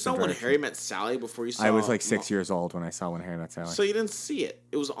was my You first saw When introduction. Harry Met Sally before you saw... I was like 6 years old when I saw When Harry Met Sally. So you didn't see it.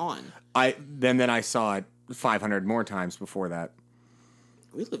 It was on. Then I saw it 500 more times before that.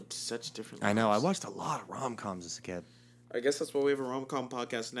 We lived such different lives. I know. I watched a lot of rom-coms as a kid. I guess that's why we have a rom-com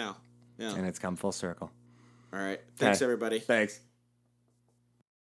podcast now. Yeah. And it's come full circle. All right. Thanks, everybody. Thanks.